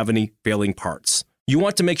don't have any failing parts. You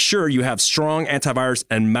want to make sure you have strong antivirus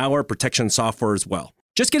and malware protection software as well.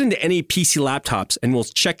 Just get into any PC laptops and we'll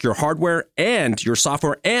check your hardware and your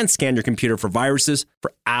software and scan your computer for viruses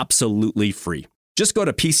for absolutely free. Just go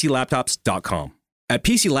to PCLaptops.com. At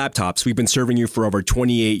PC Laptops, we've been serving you for over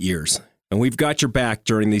 28 years, and we've got your back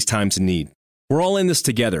during these times of need. We're all in this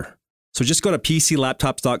together. So just go to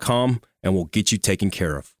PCLaptops.com and we'll get you taken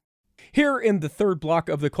care of. Here in the 3rd block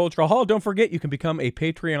of the Cultural Hall, don't forget you can become a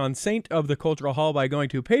Patreon saint of the Cultural Hall by going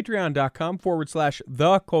to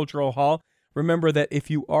patreon.com/the Cultural Hall. Remember that if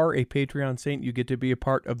you are a Patreon saint, you get to be a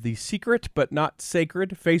part of the secret but not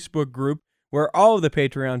sacred Facebook group where all of the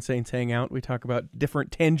Patreon saints hang out. We talk about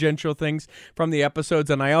different tangential things from the episodes,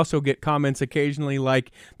 and I also get comments occasionally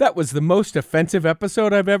like, that was the most offensive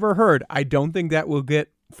episode I've ever heard. I don't think that will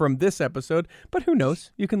get from this episode, but who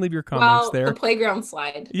knows? You can leave your comments there. The playground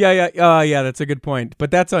slide. Yeah. Yeah, that's a good point.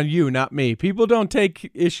 But that's on you, not me. People don't take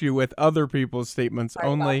issue with other people's statements. Sorry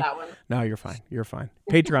only. about that one. No, you're fine. You're fine.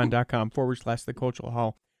 Patreon.com/The Cultural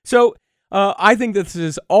Hall. So I think this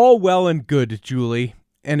is all well and good, Julie.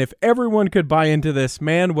 And if everyone could buy into this,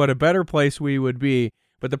 man, what a better place we would be.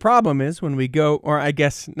 But the problem is when we go, or I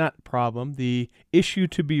guess not problem, the issue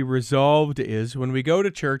to be resolved is when we go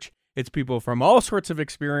to church, it's people from all sorts of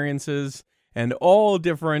experiences and all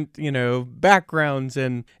different, backgrounds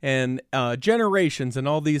and generations and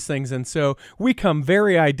all these things. And so we come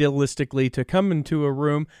very idealistically to come into a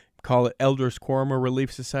room, call it Elders Quorum or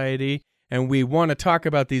Relief Society, and we want to talk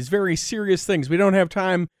about these very serious things. We don't have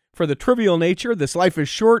time for the trivial nature. This life is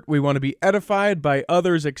short. We want to be edified by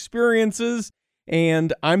others' experiences.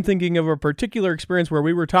 And I'm thinking of a particular experience where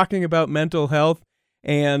we were talking about mental health,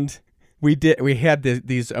 and we had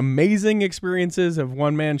these amazing experiences of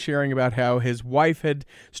one man sharing about how his wife had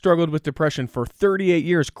struggled with depression for 38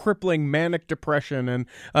 years, crippling manic depression, and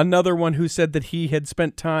another one who said that he had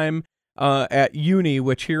spent time at uni,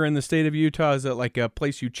 which here in the state of Utah is like a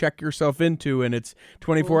place you check yourself into, and it's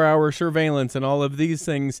 24-hour surveillance and all of these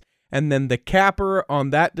things. And then the capper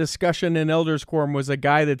on that discussion in Elders Quorum was a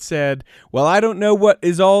guy that said, well, I don't know what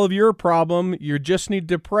is all of your problem. You just need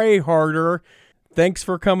to pray harder. Thanks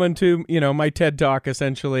for coming to, my TED Talk,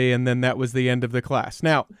 essentially. And then that was the end of the class.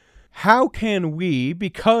 Now, how can we,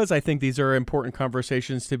 because I think these are important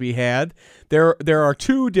conversations to be had, there are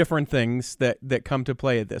two different things that come to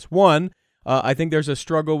play at this. One, I think there's a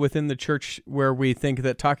struggle within the church where we think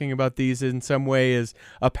that talking about these in some way is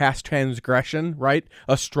a past transgression, right?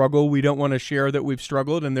 A struggle we don't want to share that we've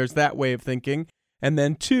struggled, and there's that way of thinking. And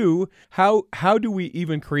then two, how do we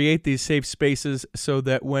even create these safe spaces so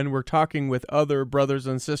that when we're talking with other brothers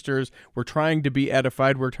and sisters, we're trying to be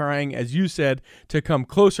edified, we're trying, as you said, to come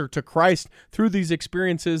closer to Christ through these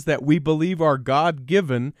experiences that we believe are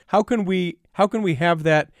God-given. How can we have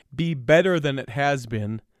that be better than it has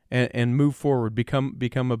been? And move forward,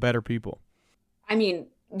 become a better people? I mean,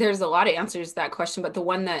 there's a lot of answers to that question, but the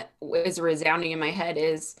one that is resounding in my head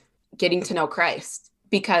is getting to know Christ,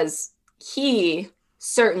 because he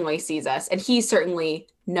certainly sees us and he certainly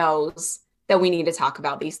knows that we need to talk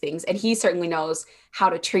about these things. And he certainly knows how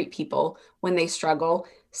to treat people when they struggle.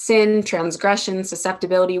 Sin, transgression,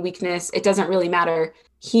 susceptibility, weakness, it doesn't really matter.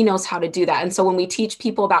 He knows how to do that. And so when we teach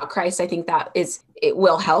people about Christ, I think it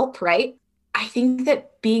will help, right? I think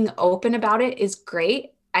that being open about it is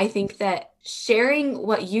great. I think that sharing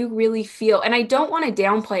what you really feel, and I don't want to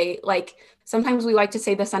downplay, like sometimes we like to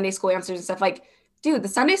say the Sunday school answers and stuff, like, dude, the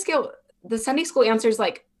Sunday school answers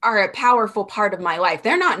like are a powerful part of my life.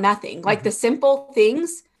 They're not nothing. Like the simple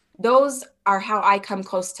things, those are how I come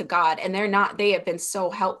close to God, and they have been so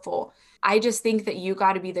helpful. I just think that you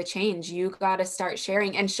got to be the change. You got to start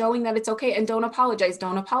sharing and showing that it's okay. And don't apologize.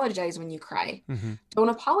 Don't apologize when you cry. Mm-hmm. Don't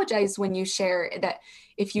apologize when you share that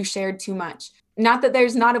if you shared too much. Not that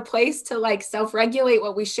there's not a place to like self-regulate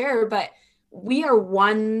what we share, but we are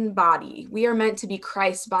one body. We are meant to be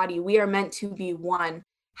Christ's body. We are meant to be one.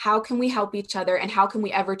 How can we help each other? And how can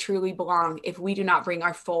we ever truly belong if we do not bring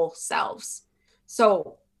our full selves?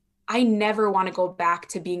 So I never want to go back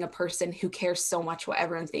to being a person who cares so much what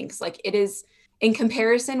everyone thinks. Like it is, in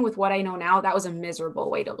comparison with what I know now, that was a miserable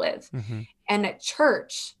way to live. Mm-hmm. And at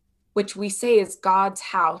church, which we say is God's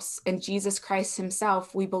house and Jesus Christ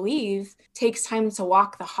himself, we believe takes time to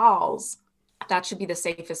walk the halls. That should be the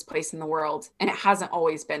safest place in the world. And it hasn't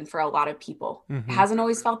always been for a lot of people. Mm-hmm. It hasn't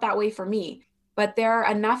always felt that way for me. But there are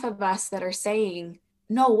enough of us that are saying,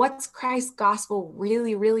 no, what's Christ's gospel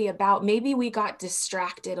really, really about? Maybe we got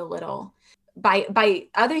distracted a little by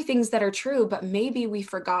other things that are true, but maybe we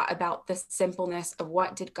forgot about the simpleness of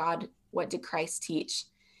what did Christ teach?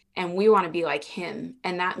 And we want to be like him.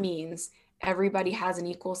 And that means everybody has an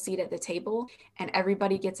equal seat at the table and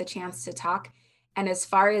everybody gets a chance to talk. And as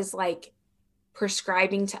far as like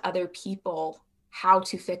prescribing to other people how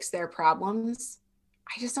to fix their problems,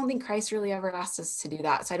 I just don't think Christ really ever asked us to do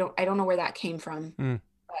that. So I don't know where that came from,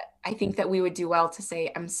 but I think that we would do well to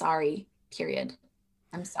say, I'm sorry, period.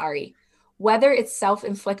 I'm sorry. Whether it's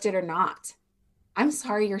self-inflicted or not, I'm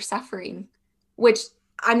sorry you're suffering, which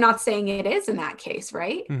I'm not saying it is in that case,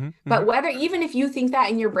 right? Mm-hmm, but whether, even if you think that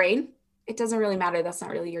in your brain, it doesn't really matter. That's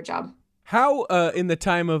not really your job. How, in the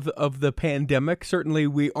time of the pandemic, certainly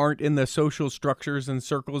we aren't in the social structures and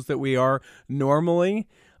circles that we are normally.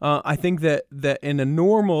 I think that in a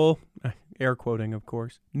normal, air quoting, of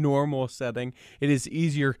course, normal setting, it is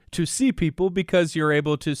easier to see people because you're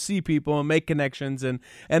able to see people and make connections, and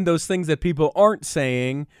those things that people aren't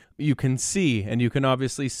saying, you can see, and you can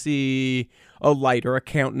obviously see a light or a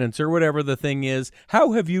countenance or whatever the thing is.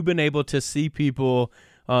 How have you been able to see people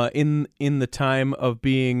in the time of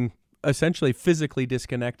being essentially physically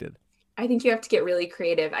disconnected? I think you have to get really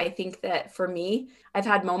creative. I think that for me, I've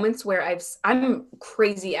had moments where I'm a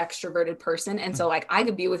crazy extroverted person. And so like I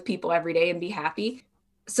could be with people every day and be happy.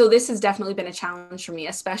 So this has definitely been a challenge for me,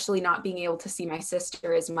 especially not being able to see my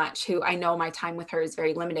sister as much, who I know my time with her is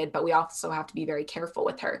very limited, but we also have to be very careful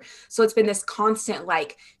with her. So it's been this constant,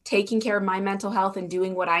 like taking care of my mental health and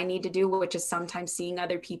doing what I need to do, which is sometimes seeing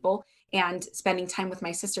other people and spending time with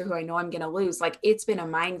my sister who I know I'm going to lose. Like it's been a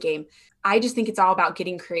mind game. I just think it's all about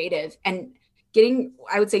getting creative and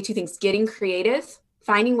I would say two things: getting creative,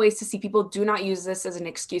 finding ways to see people. Do not use this as an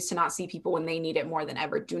excuse to not see people when they need it more than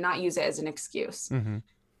ever. Do not use it as an excuse. Mm-hmm.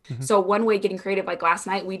 Mm-hmm. So one way, getting creative, like last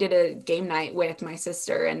night we did a game night with my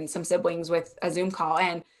sister and some siblings with a Zoom call.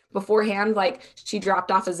 And beforehand, like she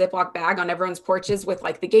dropped off a Ziploc bag on everyone's porches with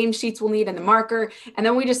like the game sheets we'll need and the marker. And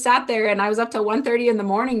then we just sat there and I was up till 1:30 in the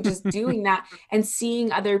morning just doing that and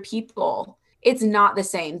seeing other people. It's not the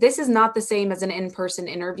same. This is not the same as an in-person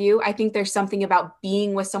interview. I think there's something about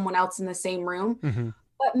being with someone else in the same room. Mm-hmm.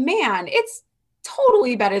 But man, it's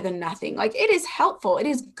totally better than nothing. Like it is helpful. It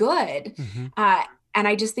is good. Mm-hmm. And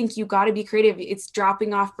I just think you got to be creative. It's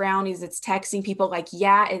dropping off brownies. It's texting people. Like,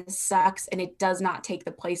 yeah, it sucks. And it does not take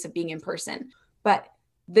the place of being in person. But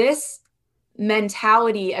this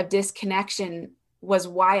mentality of disconnection was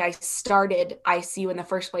why I started ICU in the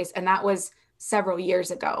first place. And that was several years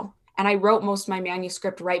ago. And I wrote most of my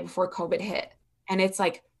manuscript right before COVID hit. And it's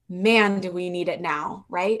like, man, do we need it now,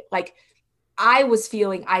 right? Like I was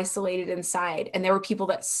feeling isolated inside, and there were people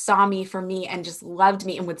that saw me for me and just loved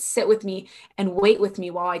me and would sit with me and wait with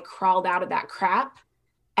me while I crawled out of that crap.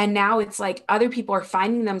 And now it's like other people are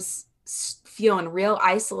finding them feeling real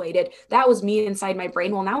isolated. That was me inside my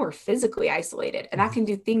brain. Well, now we're physically isolated, and that can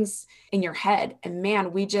do things in your head. And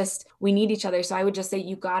man, we need each other. So I would just say,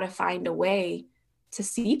 you got to find a way to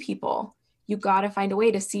see people. You got to find a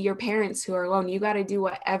way to see your parents who are alone. You got to do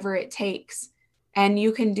whatever it takes. And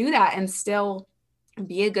you can do that and still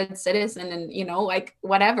be a good citizen and, like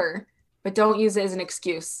whatever, but don't use it as an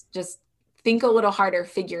excuse. Just think a little harder,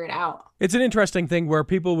 figure it out. It's an interesting thing where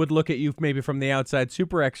people would look at you maybe from the outside,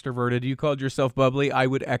 super extroverted. You called yourself bubbly. I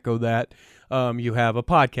would echo that. You have a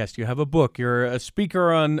podcast, you have a book, you're a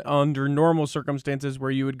speaker under normal circumstances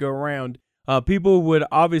where you would go around. People would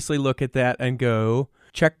obviously look at that and go,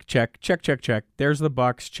 check, check, check, check, check. There's the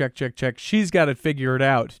box. Check, check, check. She's got it figured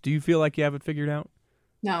out. Do you feel like you have it figured out?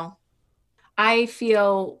 No. I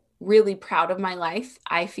feel really proud of my life.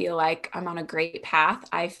 I feel like I'm on a great path.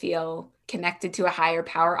 I feel connected to a higher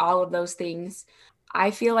power, all of those things.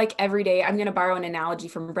 I feel like every day, I'm going to borrow an analogy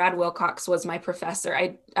from Brad Wilcox, was my professor.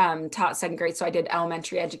 I taught second grade, so I did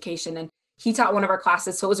elementary education, and he taught one of our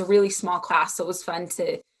classes. So it was a really small class. So it was fun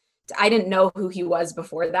I didn't know who he was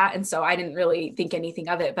before that. And so I didn't really think anything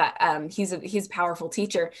of it, but he's a powerful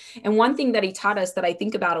teacher. And one thing that he taught us that I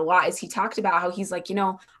think about a lot is he talked about how he's like,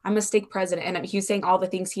 I'm a stake president. And he was saying all the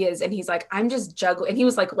things he is. And he's like, I'm just juggling. And he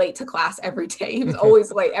was like late to class every day. He was always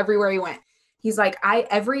late everywhere he went. He's like,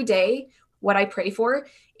 every day, what I pray for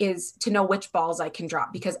is to know which balls I can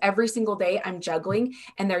drop, because every single day I'm juggling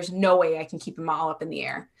and there's no way I can keep them all up in the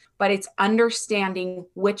air. But it's understanding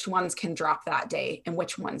which ones can drop that day and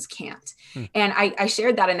which ones can't. And I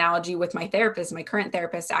shared that analogy with my therapist, my current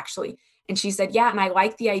therapist, actually. And she said, yeah. And I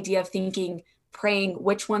like the idea of praying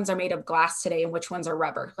which ones are made of glass today and which ones are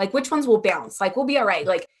rubber, like which ones will bounce, like we'll be all right.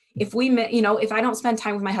 Like if if I don't spend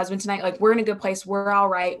time with my husband tonight, like we're in a good place, we're all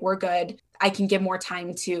right, we're good. I can give more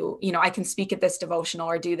time to, I can speak at this devotional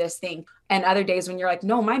or do this thing. And other days when you're like,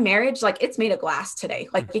 no, my marriage, like it's made of glass today.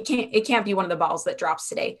 Like it can't be one of the balls that drops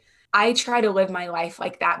today. I try to live my life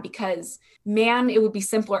like that because, man, it would be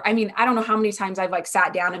simpler. I mean, I don't know how many times I've like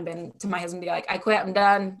sat down and been to my husband and be like, I quit, I'm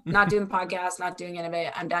done, not doing the podcast, not doing any of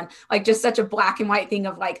it, I'm done. Like just such a black and white thing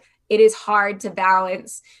of like, it is hard to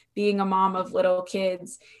balance being a mom of little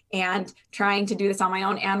kids and trying to do this on my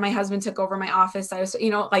own. And my husband took over my office. I was,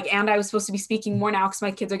 and I was supposed to be speaking more now because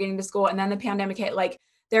my kids are getting to school. And then the pandemic hit. Like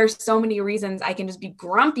there's so many reasons I can just be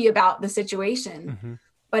grumpy about the situation. Mm-hmm.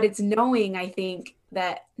 But it's knowing, I think,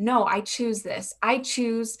 that no, I choose this. I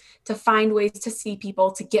choose to find ways to see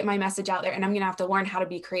people, to get my message out there. And I'm going to have to learn how to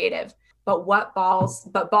be creative. But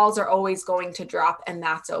balls are always going to drop. And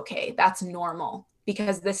that's okay. That's normal,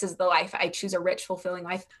 because this is the life. I choose a rich, fulfilling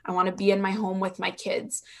life. I want to be in my home with my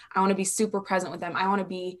kids. I want to be super present with them. I want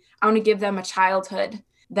to give them a childhood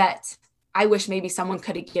that I wish maybe someone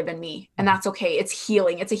could have given me. And that's okay. It's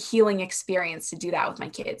healing. It's a healing experience to do that with my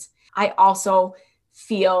kids. I also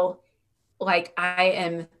feel like I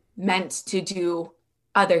am meant to do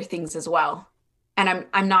other things as well. And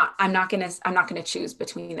I'm not gonna choose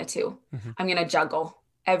between the two. I'm gonna juggle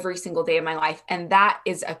every single day of my life. And that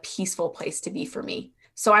is a peaceful place to be for me.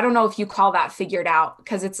 So I don't know if you call that figured out,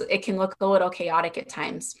 because it can look a little chaotic at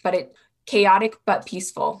times, but chaotic but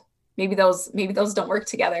peaceful. Maybe those don't work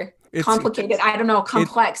together. It's complicated. I don't know.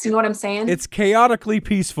 Complex. You know what I'm saying? It's chaotically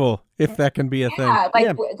peaceful, if that can be a thing.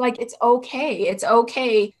 Like it's okay. It's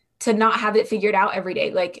okay to not have it figured out every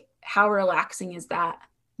day. Like, how relaxing is that?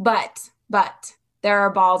 But there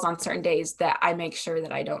are balls on certain days that I make sure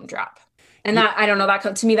that I don't drop. And that, I don't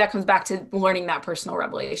know, to me, that comes back to learning that personal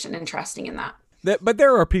revelation and trusting in that. But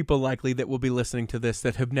there are people likely that will be listening to this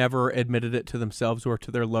that have never admitted it to themselves or to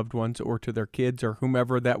their loved ones or to their kids or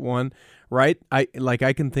whomever that one, right? I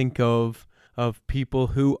can think of people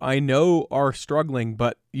who I know are struggling,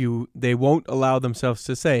 but they won't allow themselves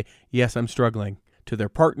to say, yes, I'm struggling, to their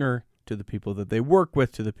partner, to the people that they work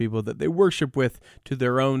with, to the people that they worship with, to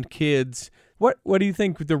their own kids. What do you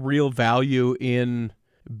think the real value in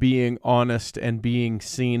being honest and being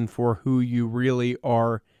seen for who you really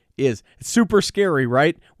are is? It's super scary,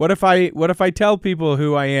 right? What if I tell people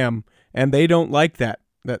who I am and they don't like that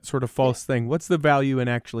sort of false thing? What's the value in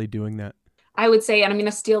actually doing that? I would say, and I'm going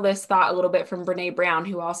to steal this thought a little bit from Brene Brown,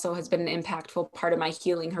 who also has been an impactful part of my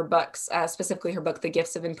healing, her books, specifically her book, The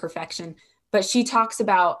Gifts of Imperfection. But she talks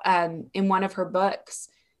about in one of her books,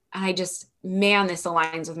 and this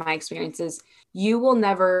aligns with my experiences. You will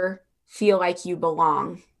never feel like you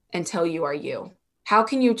belong until you are you. How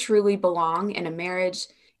can you truly belong in a marriage,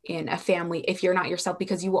 in a family, if you're not yourself?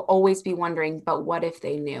 Because you will always be wondering, but what if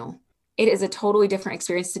they knew? It is a totally different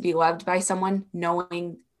experience to be loved by someone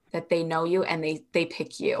knowing that they know you and they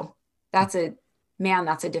pick you. That's a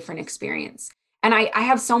different experience. And I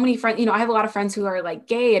have so many friends, I have a lot of friends who are like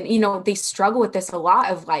gay, and, they struggle with this a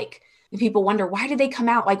lot of like, people wonder, why did they come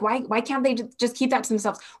out? Like, why can't they just keep that to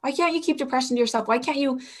themselves? Why can't you keep depression to yourself? Why can't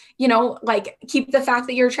you, like keep the fact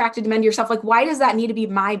that you're attracted to men to yourself? Like, why does that need to be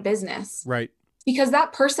my business? Right. Because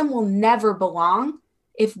that person will never belong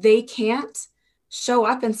if they can't show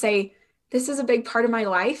up and say, this is a big part of my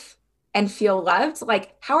life, and feel loved.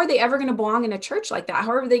 Like, how are they ever going to belong in a church like that?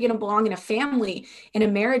 How are they going to belong in a family, in a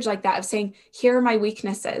marriage like that, of saying, here are my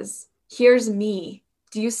weaknesses. Here's me.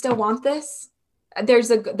 Do you still want this? I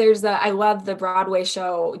love the Broadway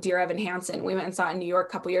show, Dear Evan Hansen. We went and saw it in New York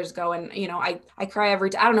a couple years ago. And, I cry every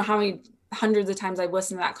time. I don't know how many hundreds of times I've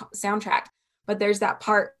listened to that soundtrack, but there's that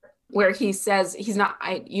part where he says,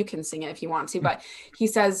 you can sing it if you want to, but he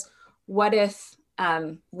says, what if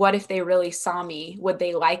they really saw me? Would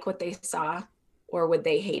they like what they saw, or would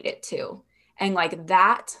they hate it too? And like,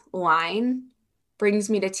 that line brings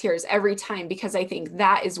me to tears every time, because I think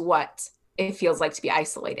that is what it feels like to be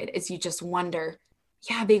isolated, is you just wonder,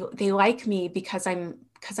 yeah, they like me because I'm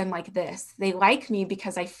like this. They like me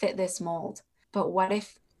because I fit this mold. But what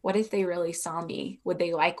if they really saw me? Would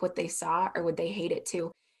they like what they saw, or would they hate it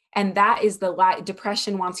too? And that is the lie.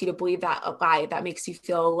 Depression wants you to believe that lie that makes you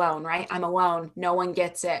feel alone, right? I'm alone. No one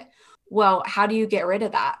gets it. Well, how do you get rid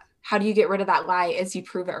of that? How do you get rid of that lie? Is you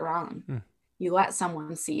prove it wrong. You let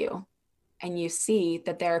someone see you, and you see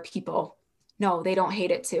that there are people, no, they don't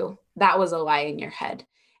hate it too. That was a lie in your head.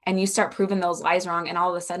 And you start proving those lies wrong. And all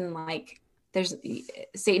of a sudden, like,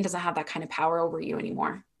 Satan doesn't have that kind of power over you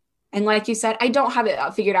anymore. And like you said, I don't have it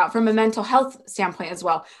figured out from a mental health standpoint as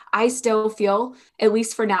well. I still feel, at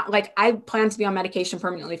least for now, like I plan to be on medication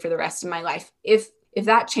permanently for the rest of my life. If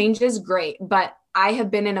that changes, great. But I have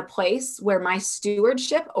been in a place where my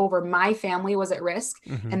stewardship over my family was at risk.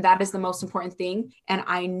 And that is the most important thing. And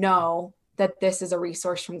I know that this is a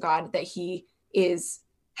resource from God that he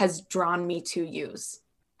has drawn me to use.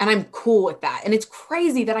 And I'm cool with that. And it's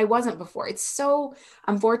crazy that I wasn't before. It's so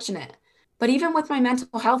unfortunate. But even with my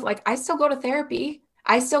mental health, like, I still go to therapy.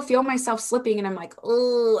 I still feel myself slipping, and I'm like,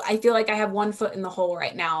 oh, I feel like I have one foot in the hole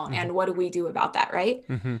right now. And what do we do about that, right?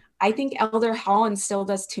 I think Elder Holland still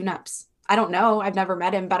does tune-ups. I don't know. I've never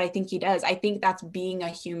met him, but I think he does. I think that's being a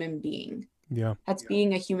human being. Yeah. That's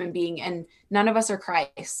being a human being. And none of us are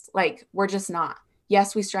Christ. Like, we're just not.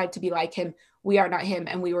 Yes, we strive to be like him. We are not him.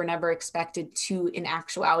 And we were never expected to, in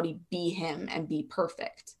actuality, be him and be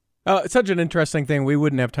perfect. It's such an interesting thing. We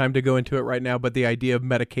wouldn't have time to go into it right now, but the idea of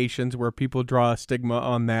medications, where people draw a stigma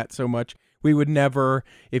on that so much. We would never,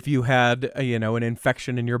 if you had, an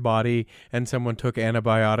infection in your body and someone took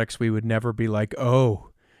antibiotics, we would never be like,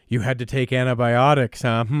 oh, You had to take antibiotics,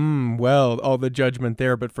 huh? Well, all the judgment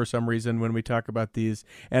there, but for some reason when we talk about these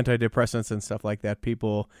antidepressants and stuff like that,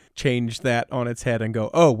 people change that on its head and go,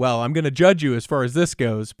 oh, well, I'm going to judge you as far as this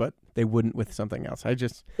goes, but they wouldn't with something else.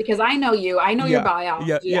 Because I know you. I know your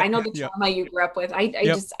biology. I know the trauma you grew up with. I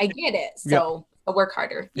get it. So I'll work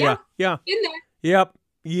harder. Yeah. In there.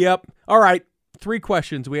 Yep. All right. 3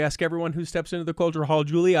 questions we ask everyone who steps into the Cultural Hall.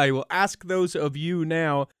 Julie, I will ask those of you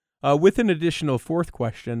now with an additional 4th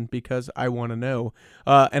question because I want to know.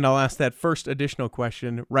 And I'll ask that first additional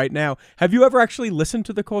question right now. Have you ever actually listened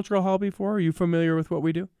to the Cultural Hall before? Are you familiar with what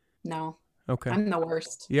we do? No. Okay. I'm the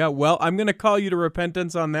worst. Yeah, well, I'm going to call you to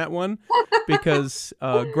repentance on that one because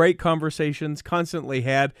great conversations constantly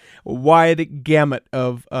had, a wide gamut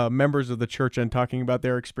of members of the church and talking about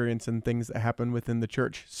their experience and things that happen within the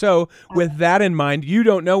church. So with that in mind, you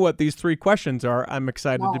don't know what these 3 questions are. I'm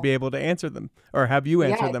excited to be able to answer them or have you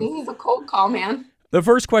answer them. Yeah, this is a cold call, man. The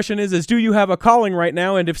first question is do you have a calling right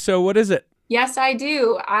now? And if so, what is it? Yes, I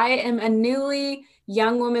do. I am a newly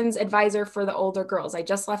young women's advisor for the older girls. I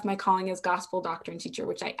just left my calling as gospel doctrine teacher,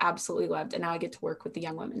 which I absolutely loved. And now I get to work with the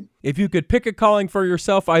young women. If you could pick a calling for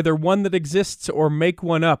yourself, either one that exists or make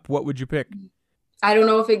one up, what would you pick? I don't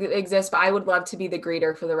know if it exists, but I would love to be the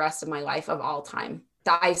greeter for the rest of my life of all time.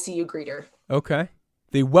 The ICU greeter. Okay.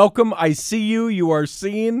 The welcome, I see you, you are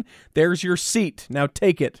seen. There's your seat. Now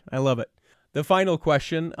take it. I love it. The final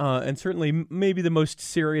question, and certainly maybe the most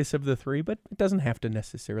serious of the 3, but it doesn't have to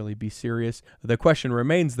necessarily be serious. The question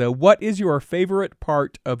remains, though, what is your favorite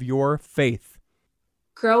part of your faith?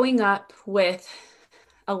 Growing up with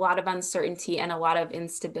a lot of uncertainty and a lot of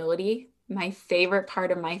instability, my favorite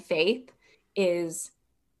part of my faith is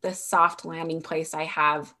the soft landing place I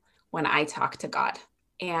have when I talk to God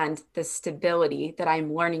and the stability that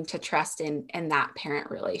I'm learning to trust in that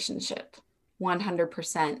parent relationship.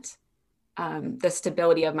 100%. The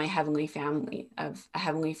stability of my heavenly family, of a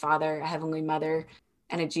heavenly Father, a heavenly Mother,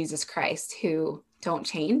 and a Jesus Christ who don't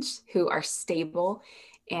change, who are stable.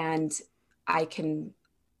 And I can,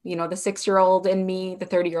 the 6-year-old in me, the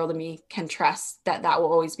 30-year-old in me can trust that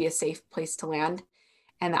will always be a safe place to land.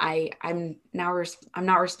 And I'm not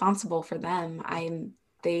responsible for them.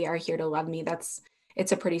 They are here to love me.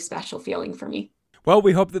 It's a pretty special feeling for me. Well,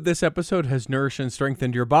 we hope that this episode has nourished and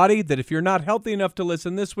strengthened your body, that if you're not healthy enough to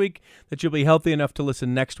listen this week, that you'll be healthy enough to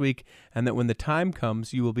listen next week, and that when the time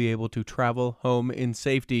comes, you will be able to travel home in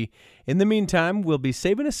safety. In the meantime, we'll be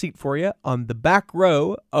saving a seat for you on the back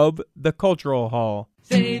row of the Cultural Hall.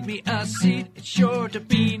 Save me a seat, it's sure to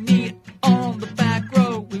be neat on the back row.